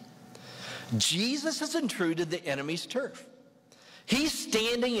setting. Jesus has intruded the enemy's turf. He's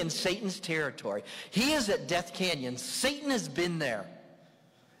standing in Satan's territory. He is at Death Canyon. Satan has been there.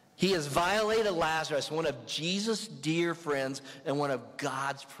 He has violated Lazarus, one of Jesus' dear friends and one of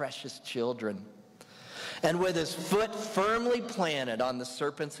God's precious children. And with his foot firmly planted on the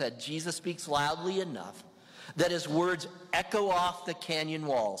serpent's head, Jesus speaks loudly enough that his words echo off the canyon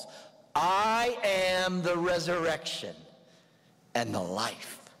walls. I am the resurrection and the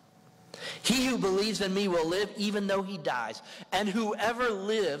life. He who believes in me will live even though he dies. And whoever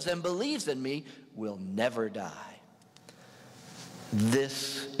lives and believes in me will never die.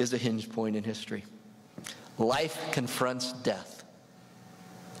 This is a hinge point in history. Life confronts death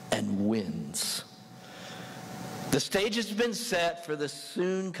and wins. The stage has been set for the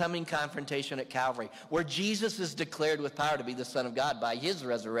soon coming confrontation at Calvary, where Jesus is declared with power to be the Son of God by his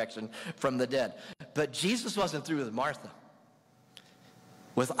resurrection from the dead. But Jesus wasn't through with Martha.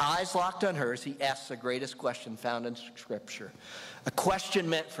 With eyes locked on hers, he asks the greatest question found in Scripture. A question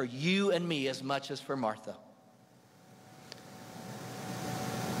meant for you and me as much as for Martha.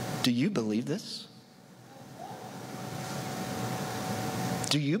 Do you believe this?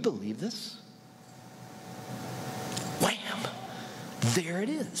 Do you believe this? Wham! There it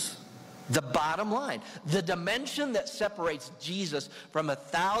is. The bottom line. The dimension that separates Jesus from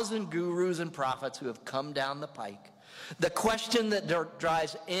 1,000 gurus and prophets who have come down the pike. The question that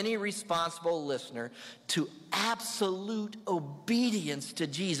drives any responsible listener to absolute obedience to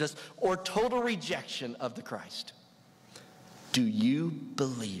Jesus or total rejection of the Christ. Do you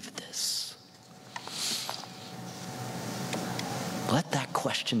believe this? Let that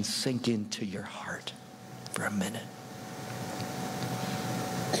question sink into your heart for a minute.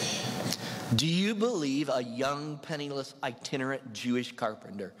 Do you believe a young, penniless, itinerant Jewish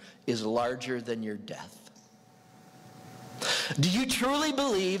carpenter is larger than your death? Do you truly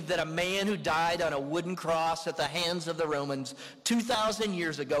believe that a man who died on a wooden cross at the hands of the Romans 2,000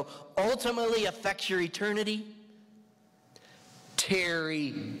 years ago ultimately affects your eternity?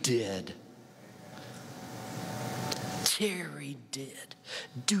 Terry did. Terry did.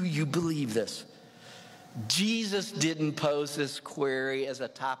 Do you believe this? Jesus didn't pose this query as a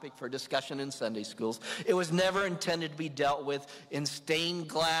topic for discussion in Sunday schools. It was never intended to be dealt with in stained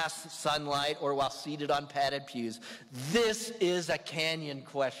glass sunlight or while seated on padded pews. This is a canyon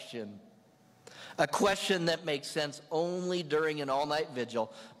question. A question that makes sense only during an all-night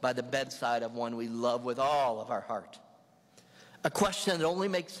vigil by the bedside of one we love with all of our heart. A question that only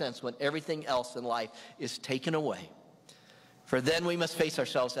makes sense when everything else in life is taken away. For then we must face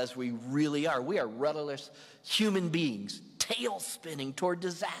ourselves as we really are. We are rudderless human beings, tail spinning toward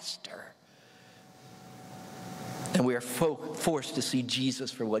disaster. And we are forced to see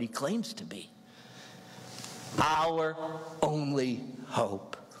Jesus for what he claims to be. Our only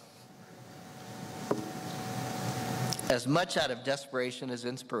hope. As much out of desperation as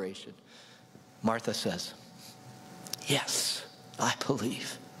inspiration, Martha says, yes, I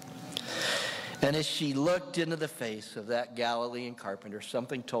believe. And as she looked into the face of that Galilean carpenter,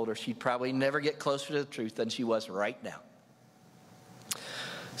 something told her she'd probably never get closer to the truth than she was right now.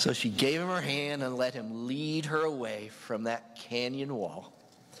 So she gave him her hand and let him lead her away from that canyon wall.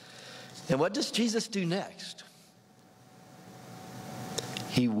 And what does Jesus do next?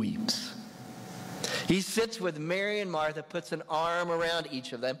 He weeps. He sits with Mary and Martha, puts an arm around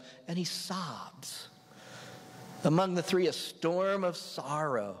each of them, and he sobs. Among the three, a storm of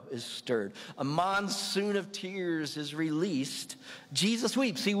sorrow is stirred. A monsoon of tears is released. Jesus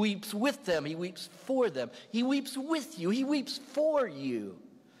weeps. He weeps with them. He weeps for them. He weeps with you. He weeps for you.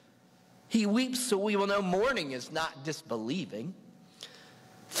 He weeps so we will know mourning is not disbelieving.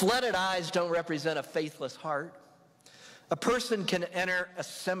 Flooded eyes don't represent a faithless heart. A person can enter a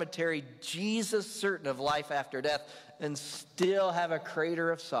cemetery, Jesus certain of life after death, and still have a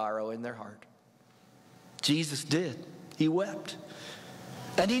crater of sorrow in their heart. Jesus did. He wept.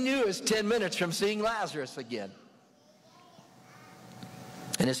 And he knew it was 10 minutes from seeing Lazarus again.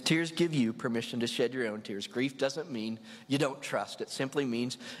 And his tears give you permission to shed your own tears. Grief doesn't mean you don't trust. It simply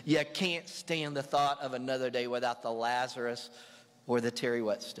means you can't stand the thought of another day without the Lazarus or the Terry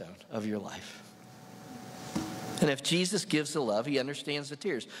Whetstone of your life. And if Jesus gives the love, he understands the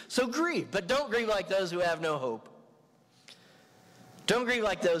tears. So grieve, but don't grieve like those who have no hope. Don't grieve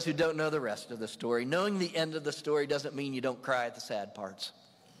like those who don't know the rest of the story. Knowing the end of the story doesn't mean you don't cry at the sad parts.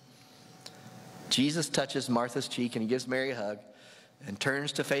 Jesus touches Martha's cheek and he gives Mary a hug and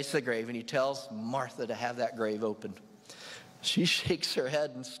turns to face the grave, and he tells Martha to have that grave opened. She shakes her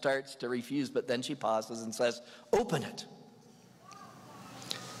head and starts to refuse, but then she pauses and says, "Open it."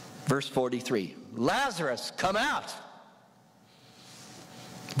 Verse 43, "Lazarus, come out."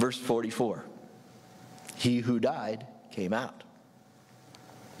 Verse 44, "He who died came out."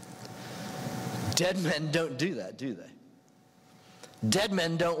 Dead men don't do that, do they? Dead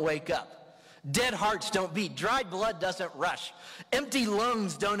men don't wake up. Dead hearts don't beat. Dried blood doesn't rush. Empty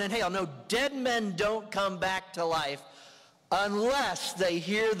lungs don't inhale. No, dead men don't come back to life unless they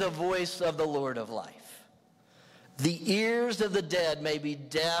hear the voice of the Lord of life. The ears of the dead may be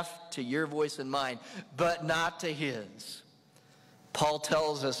deaf to your voice and mine, but not to his. Paul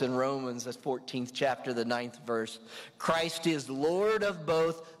tells us in Romans, the 14th chapter, the 9th verse, Christ is Lord of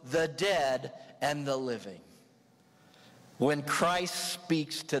both the dead and the living. When Christ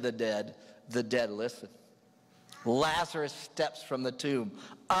speaks to the dead listen. Lazarus steps from the tomb,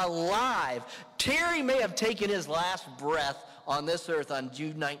 alive. Terry may have taken his last breath on this earth on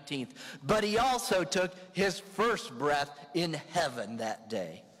June 19th, but he also took his first breath in heaven that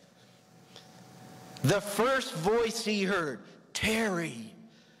day. The first voice he heard, Terry,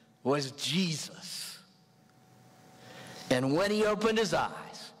 was Jesus. And when he opened his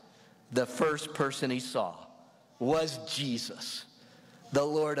eyes, the first person he saw was Jesus, the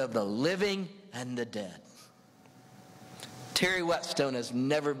Lord of the living and the dead. Terry Whetstone has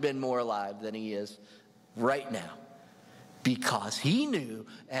never been more alive than he is right now, because he knew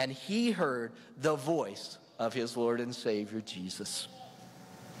and he heard the voice of his Lord and Savior, Jesus.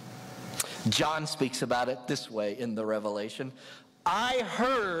 John speaks about it this way in the Revelation. "I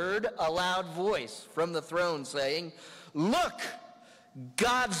heard a loud voice from the throne saying, 'Look,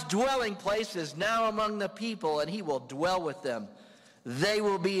 God's dwelling place is now among the people, and he will dwell with them. They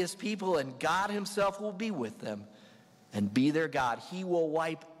will be his people, and God himself will be with them and be their God. He will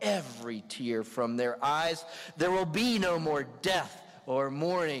wipe every tear from their eyes. There will be no more death or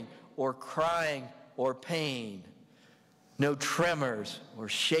mourning or crying or pain. No tremors or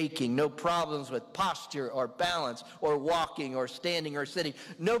shaking, no problems with posture or balance or walking or standing or sitting,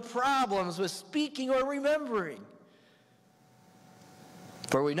 no problems with speaking or remembering.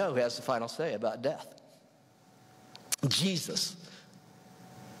 For we know who has the final say about death. Jesus,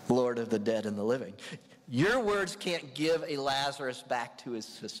 Lord of the dead and the living. Your words can't give a Lazarus back to his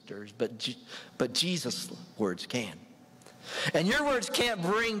sisters, but Jesus' words can. And your words can't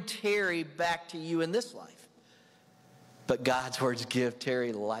bring Terry back to you in this life, but God's words give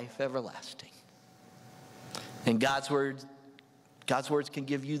Terry life everlasting. And God's words can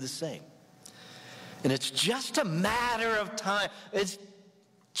give you the same. And it's just a matter of time. It's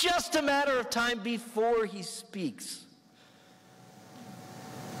just a matter of time before he speaks.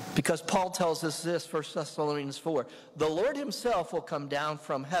 Because Paul tells us this, 1 Thessalonians 4. The Lord himself will come down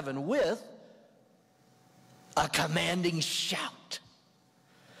from heaven with a commanding shout.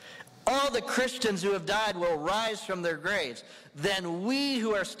 All the Christians who have died will rise from their graves. Then we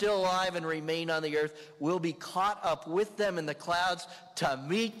who are still alive and remain on the earth will be caught up with them in the clouds to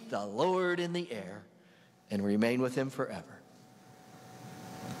meet the Lord in the air and remain with him forever.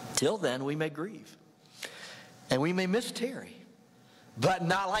 Till then, we may grieve, and we may miss Terry, but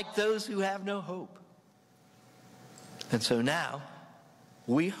not like those who have no hope. And so now,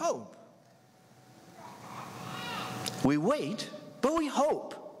 we hope. We wait, but we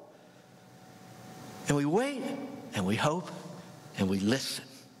hope. And we wait, and we hope, and we listen.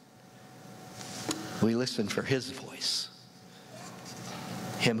 We listen for his voice,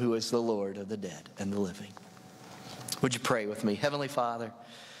 him who is the Lord of the dead and the living. Would you pray with me? Heavenly Father,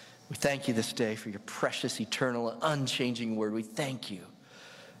 We thank you this day for your precious, eternal, unchanging word. We thank you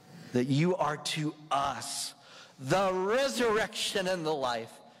that you are to us the resurrection and the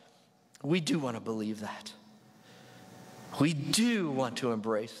life. We do want to believe that. We do want to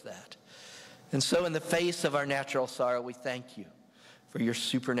embrace that. And so in the face of our natural sorrow, we thank you for your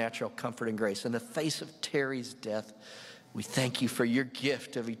supernatural comfort and grace. In the face of Terry's death, we thank you for your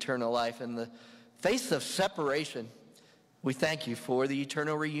gift of eternal life. In the face of separation, we thank you for the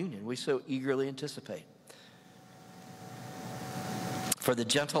eternal reunion we so eagerly anticipate. For the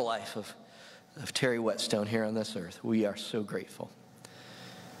gentle life of Terry Whetstone here on this earth, we are so grateful.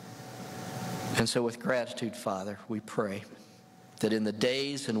 And so with gratitude, Father, we pray that in the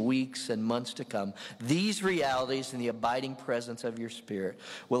days and weeks and months to come, these realities and the abiding presence of your Spirit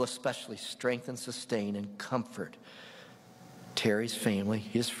will especially strengthen, sustain, and comfort Terry's family,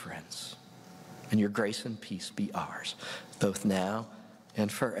 his friends. And your grace and peace be ours, both now and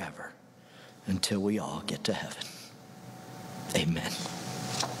forever, until we all get to heaven. Amen.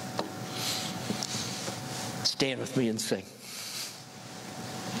 Stand with me and sing.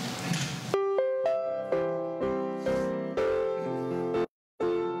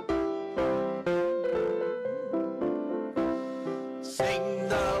 Sing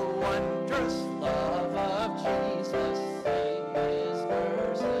the wondrous love of Jesus, sing his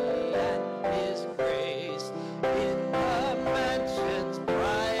mercy and his grace. In the mansions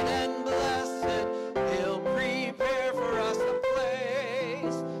bright and blessed, he'll prepare for us a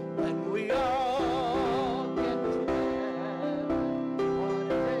place when we all get to heaven. What a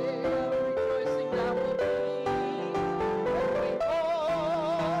day of rejoicing that will be when we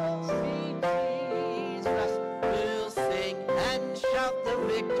all see Jesus. We'll sing and shout the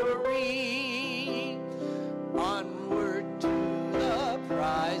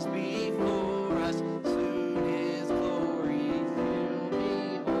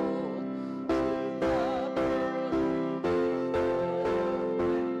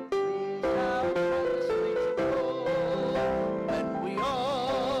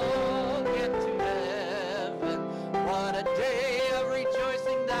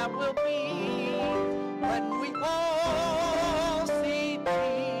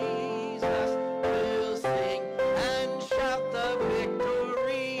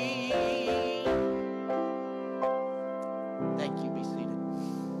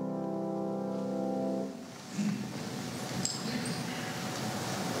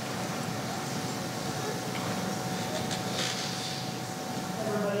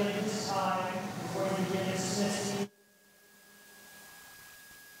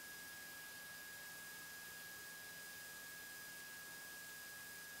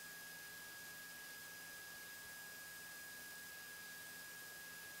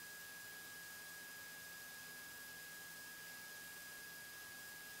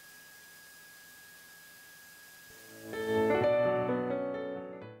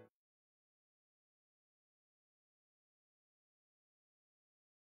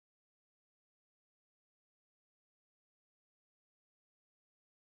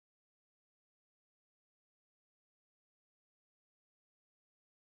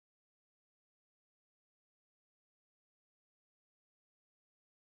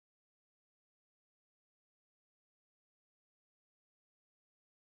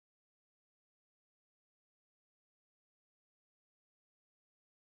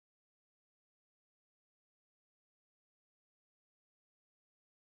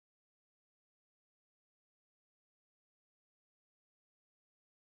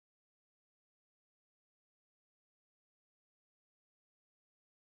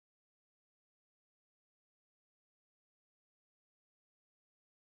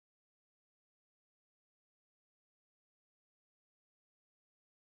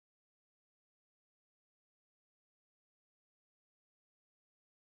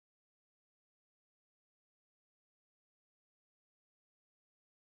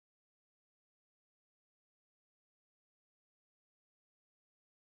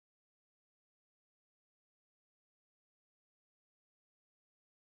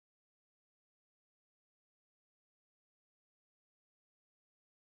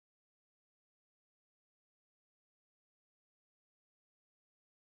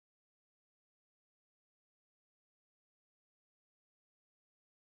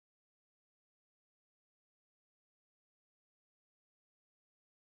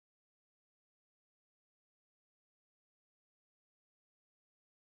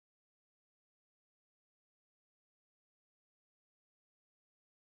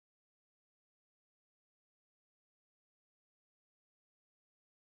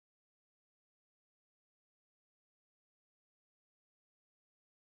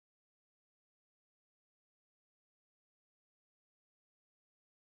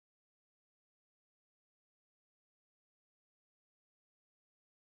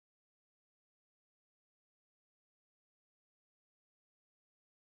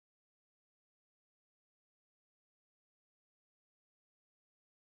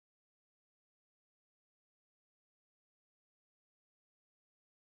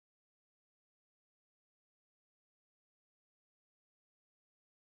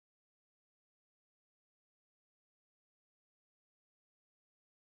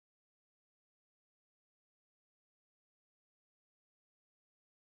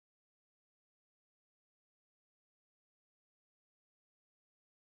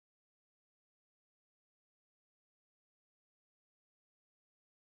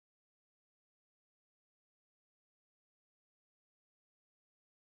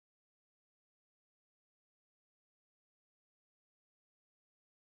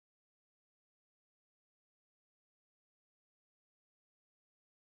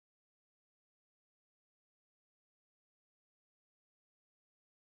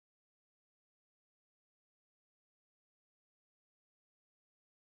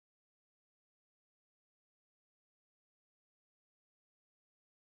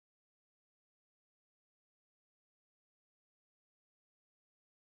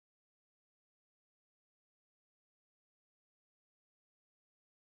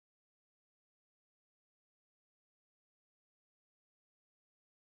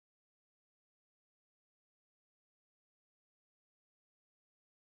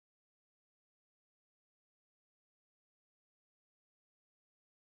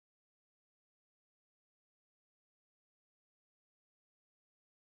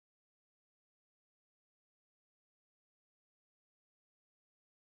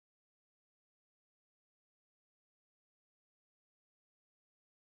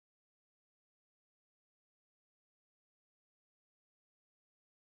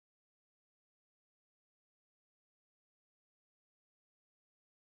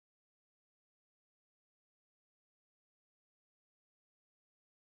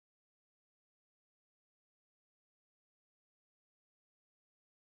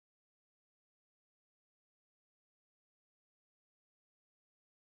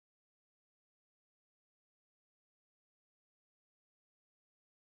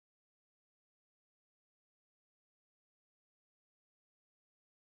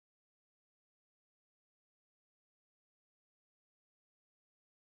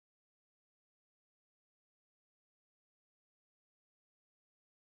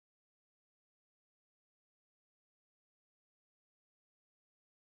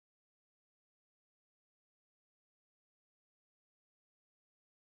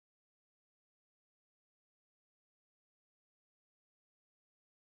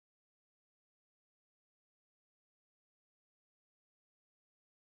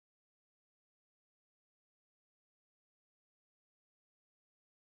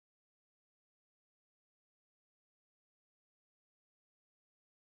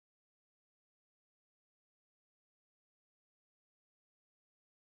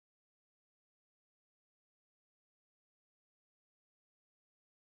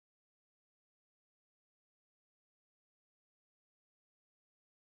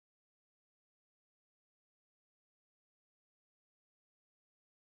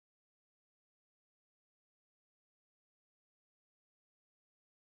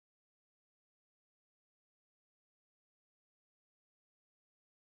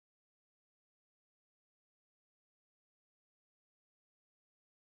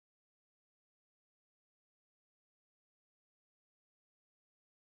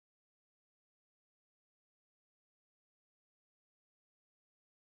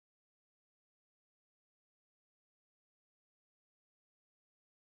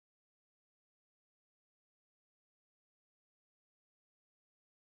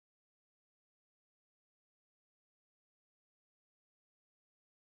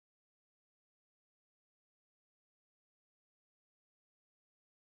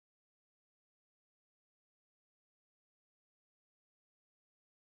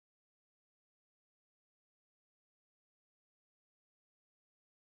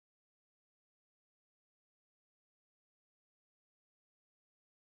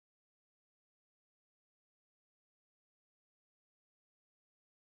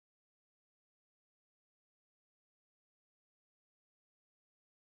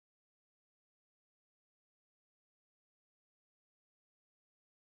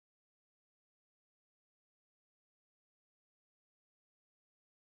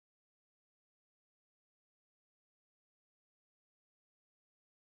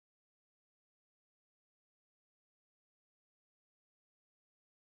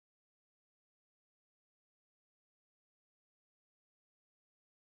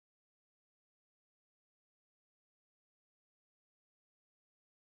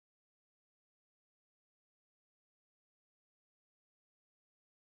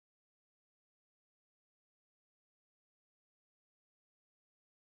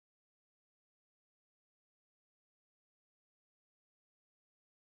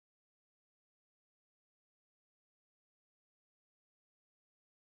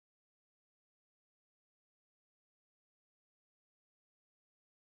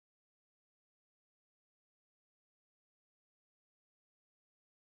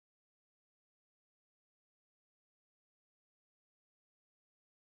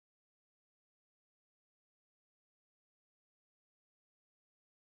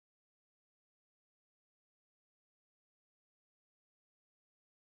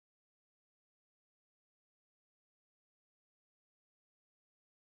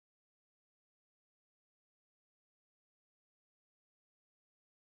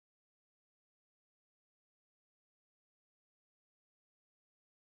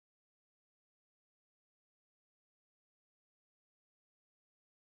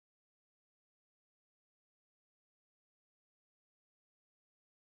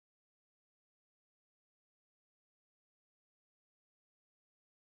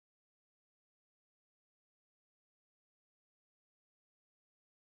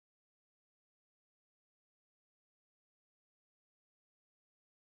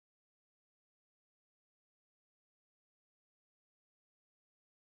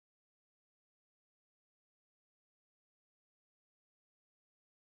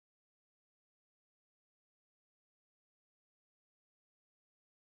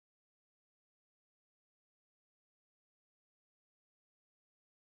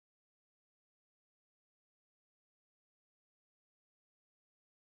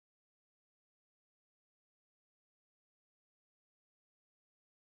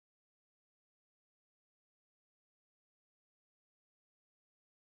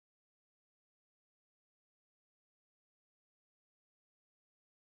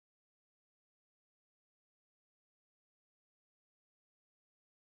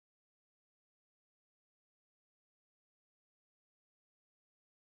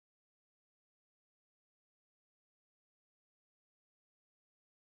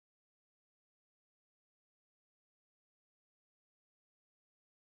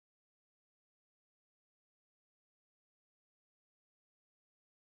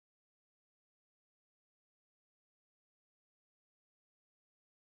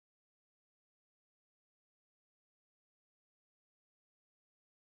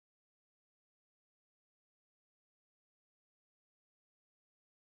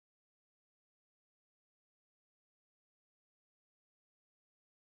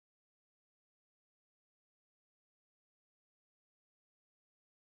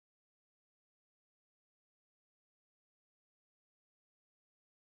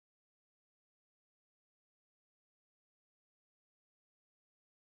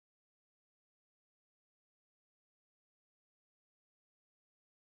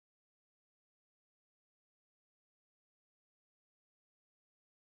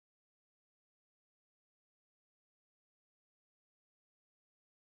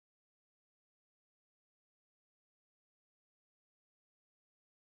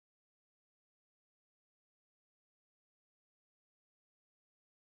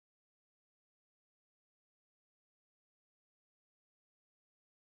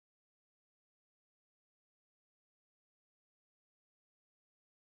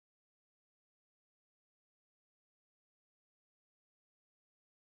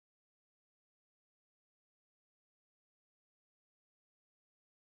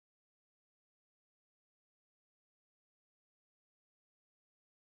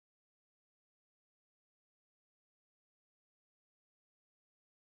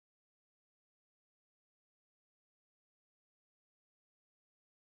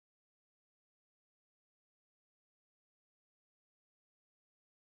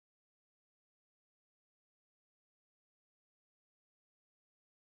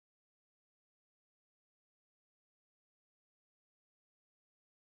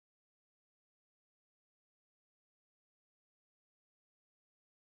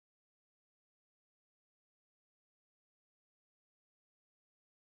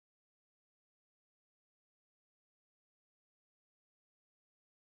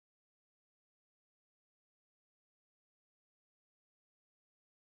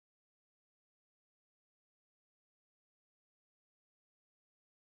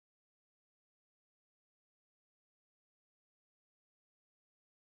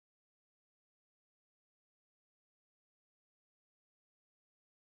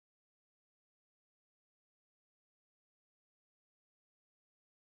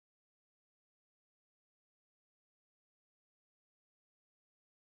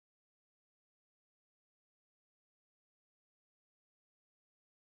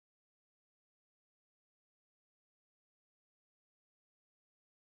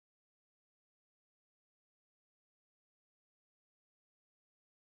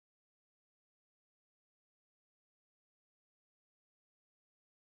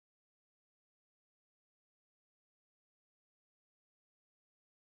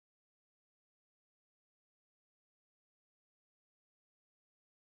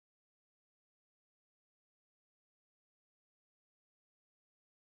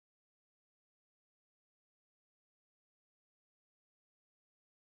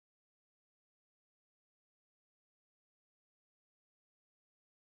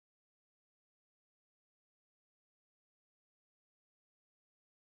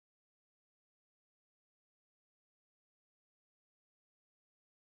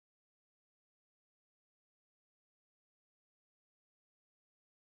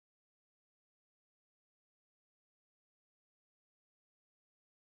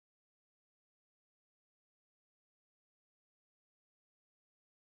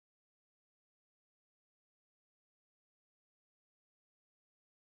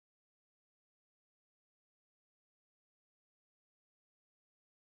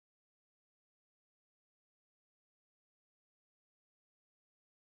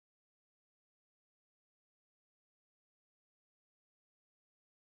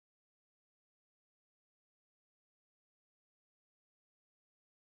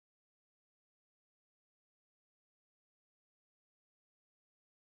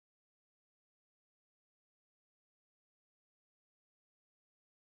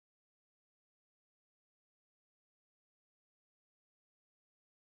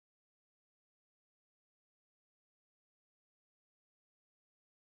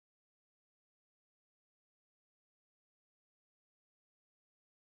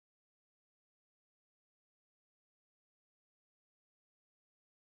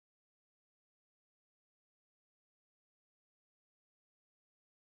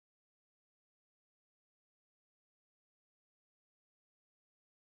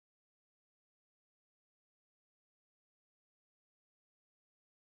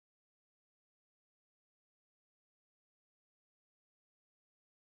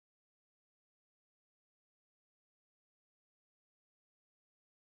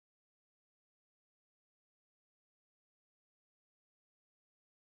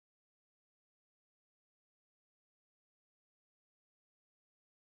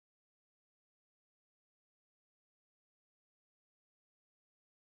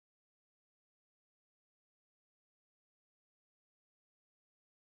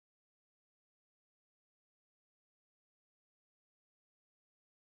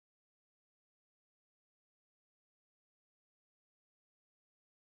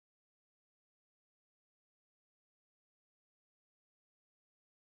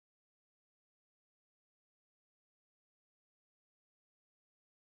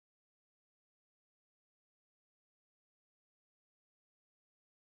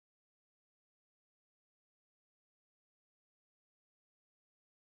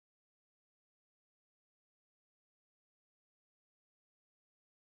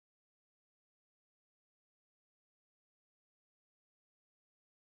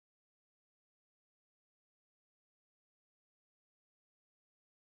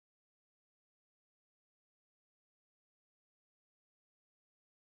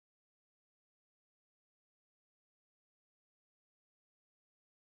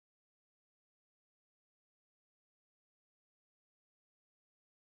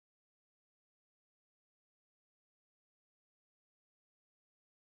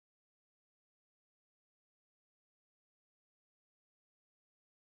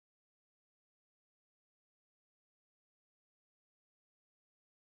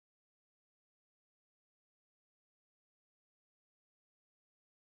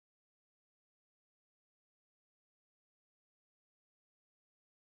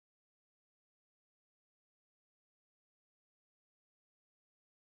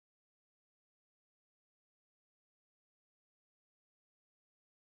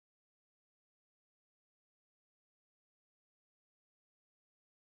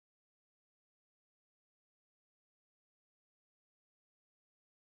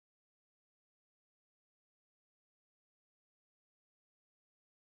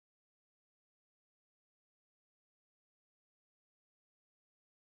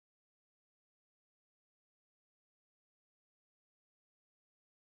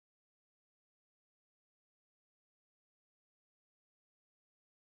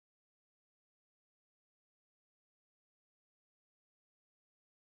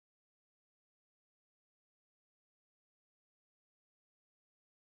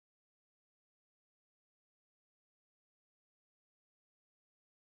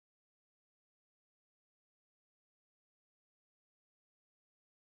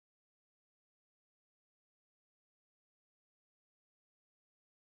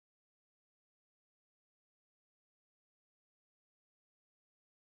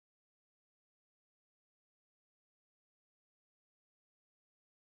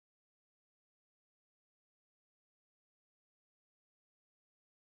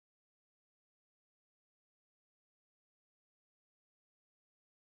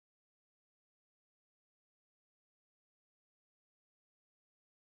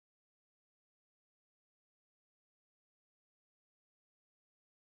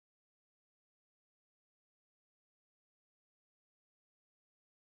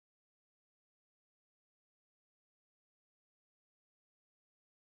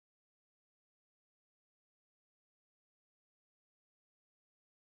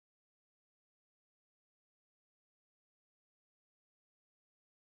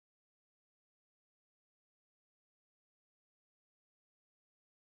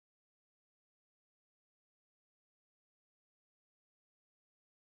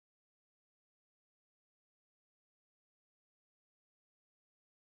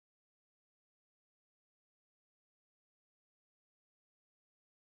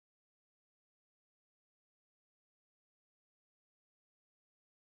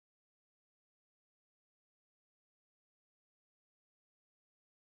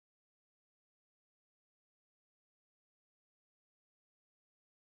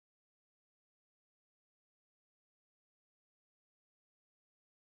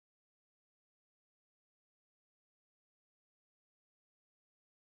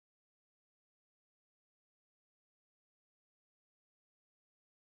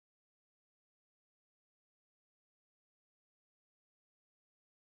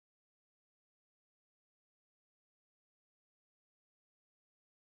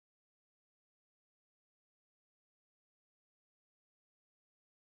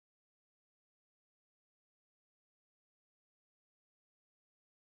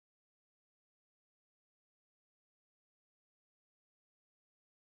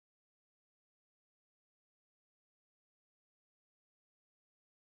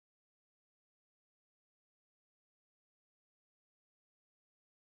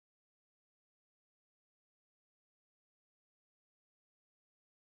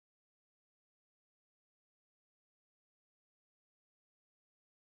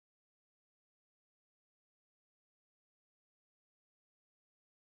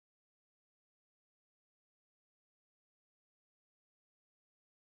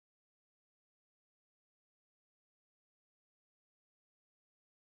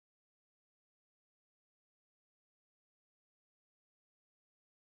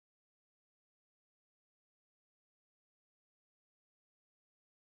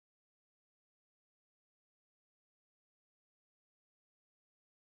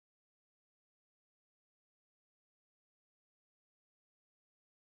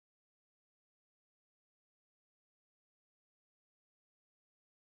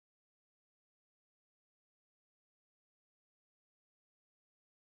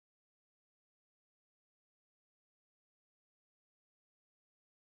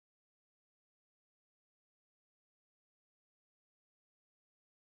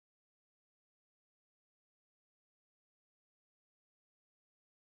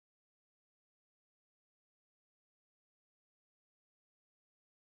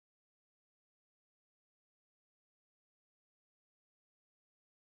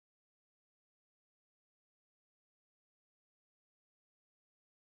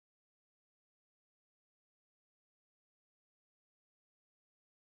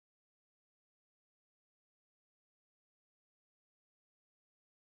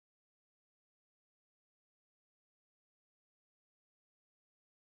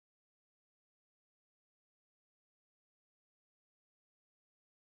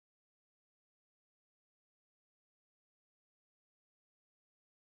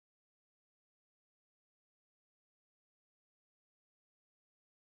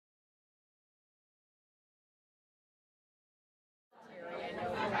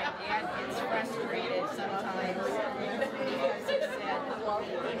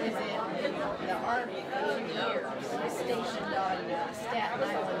the Army for 2 years, was stationed on Staten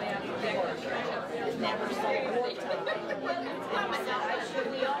Island, New York, and never saw wartime. And he said, I should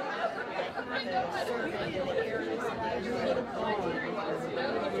be on the survey in the areas that I would have gone,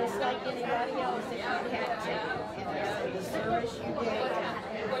 just like anybody else if you had to. And he said, the service you gave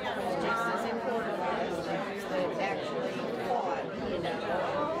was just as important as those that actually fought, you know.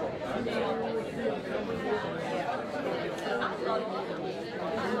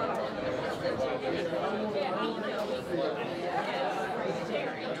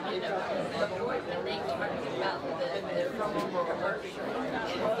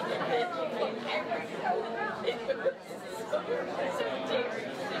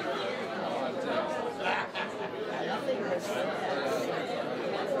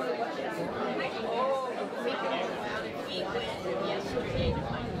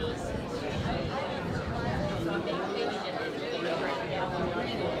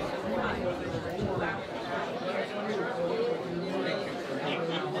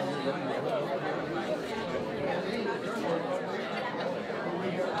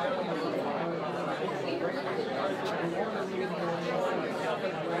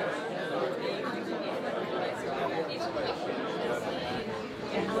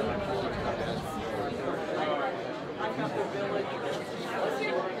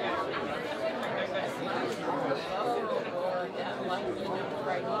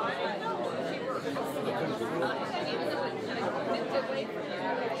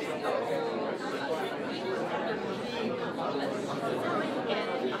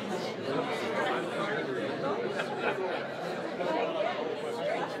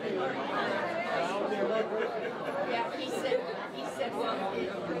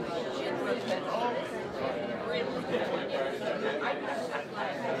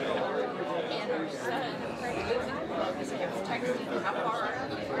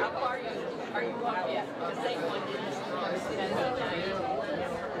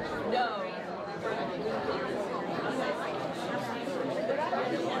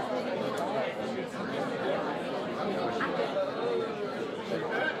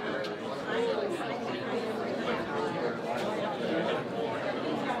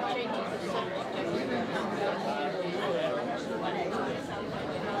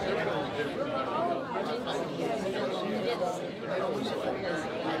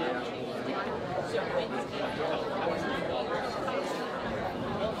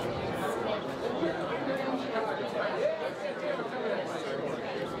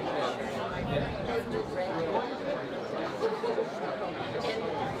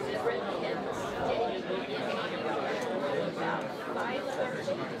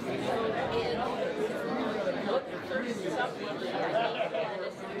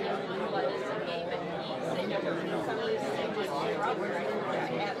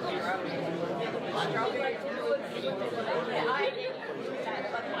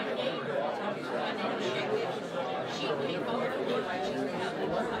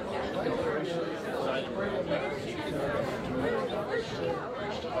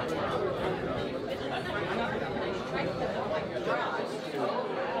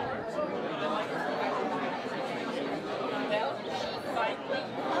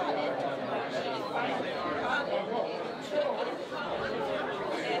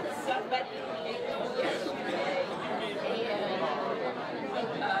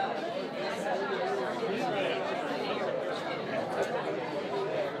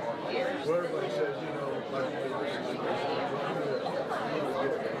 Well, everybody says, you know, like,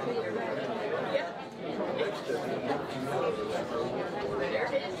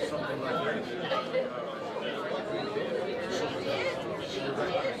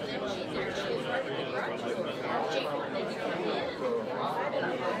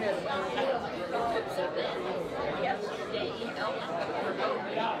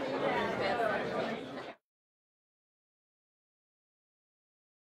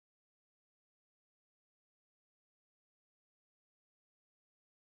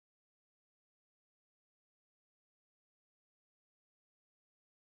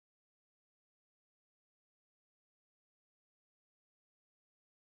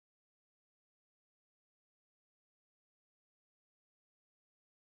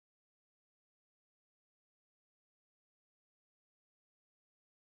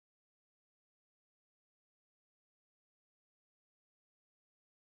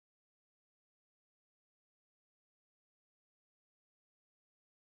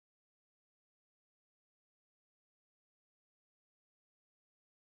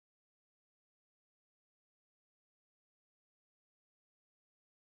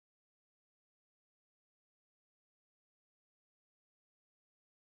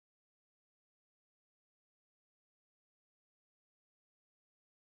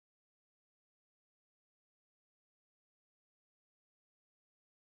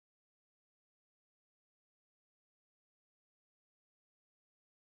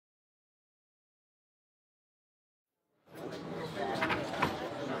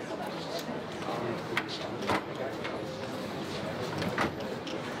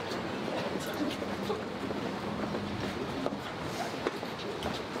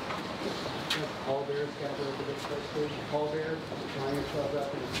 pallbearers gather over this stage. Pallbearers, line yourselves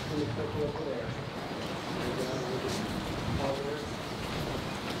up in a semicircle over there. Pallbearers.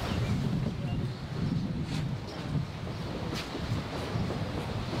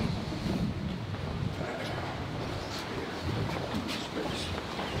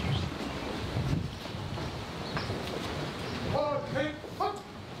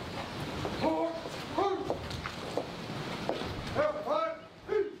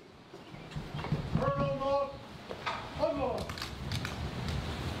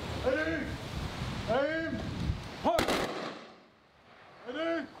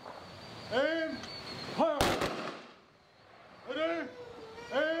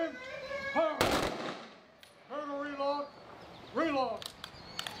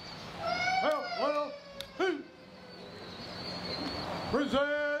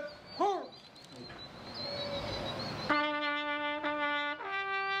 Present horse.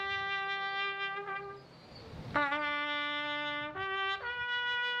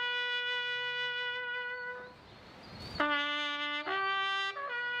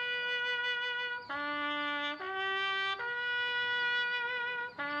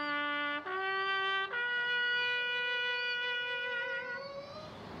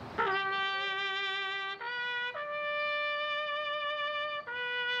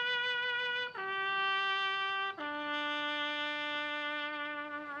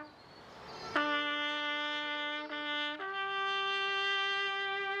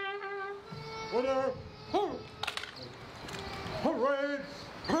 Winner, parade,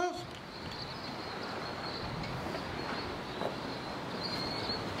 rest.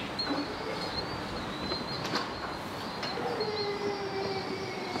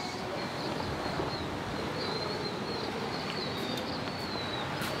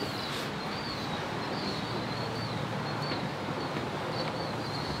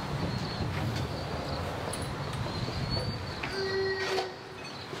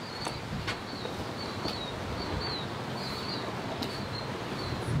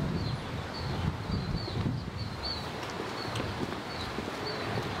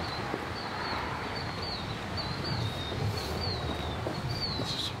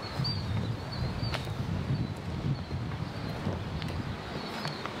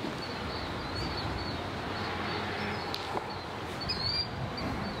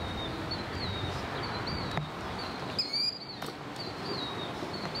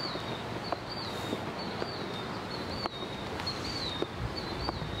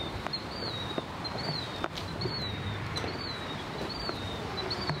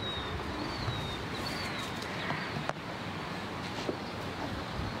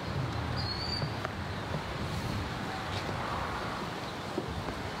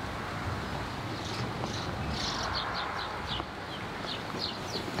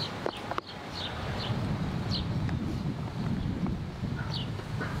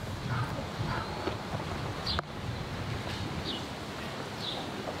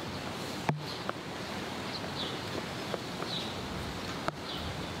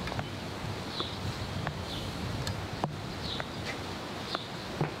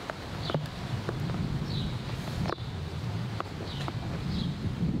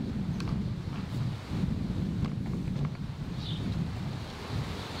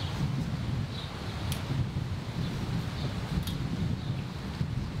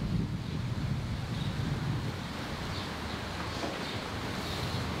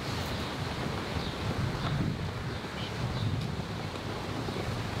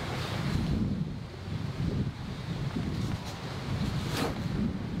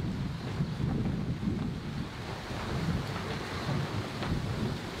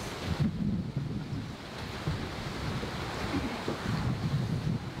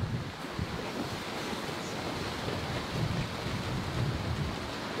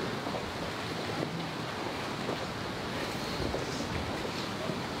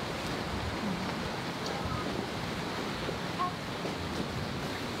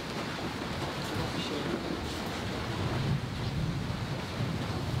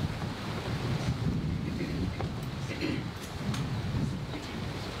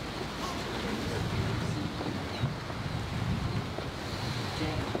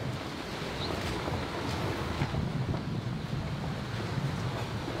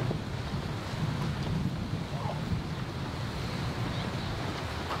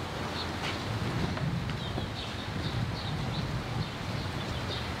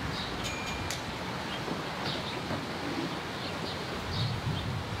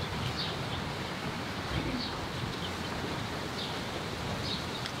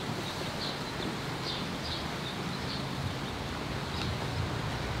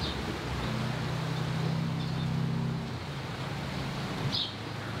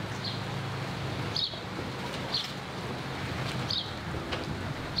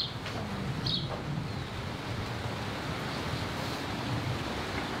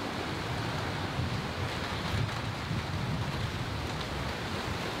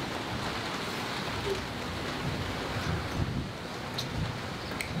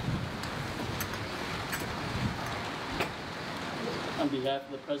 behalf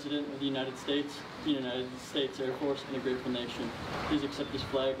of the President of the United States Air Force, and a grateful nation, please accept this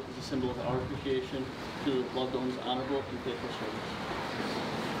flag as a symbol of our appreciation to the loved ones' honorable and faithful service.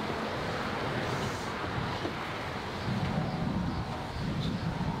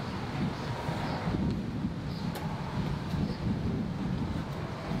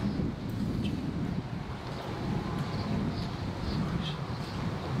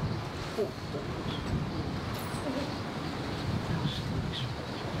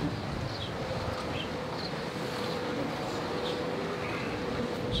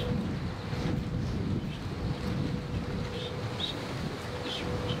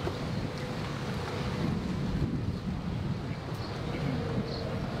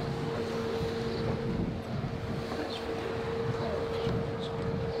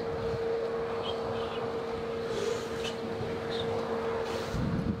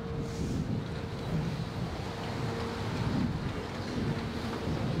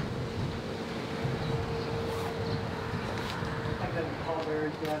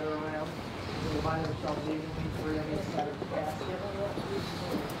 Gather around to remind ourselves evenly for any side of the casket.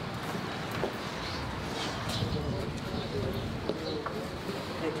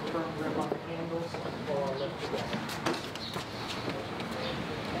 Take a firm grip on the handles while I lift it up.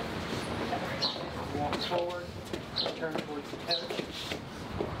 Walk forward, turn towards the couch.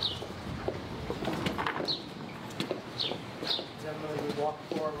 Then when we walk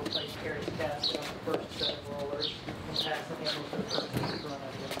forward, we'll place Carrie's casket on the first set of rollers and pass the handles to the person in front of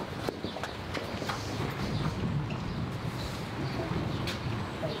you.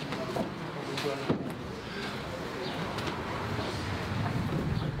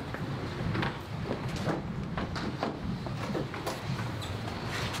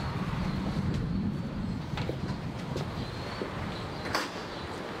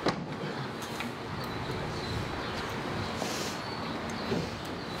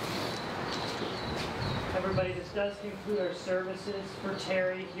 Everybody, this does conclude our services for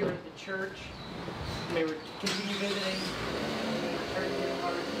Terry here at the church. May we continue visiting and return to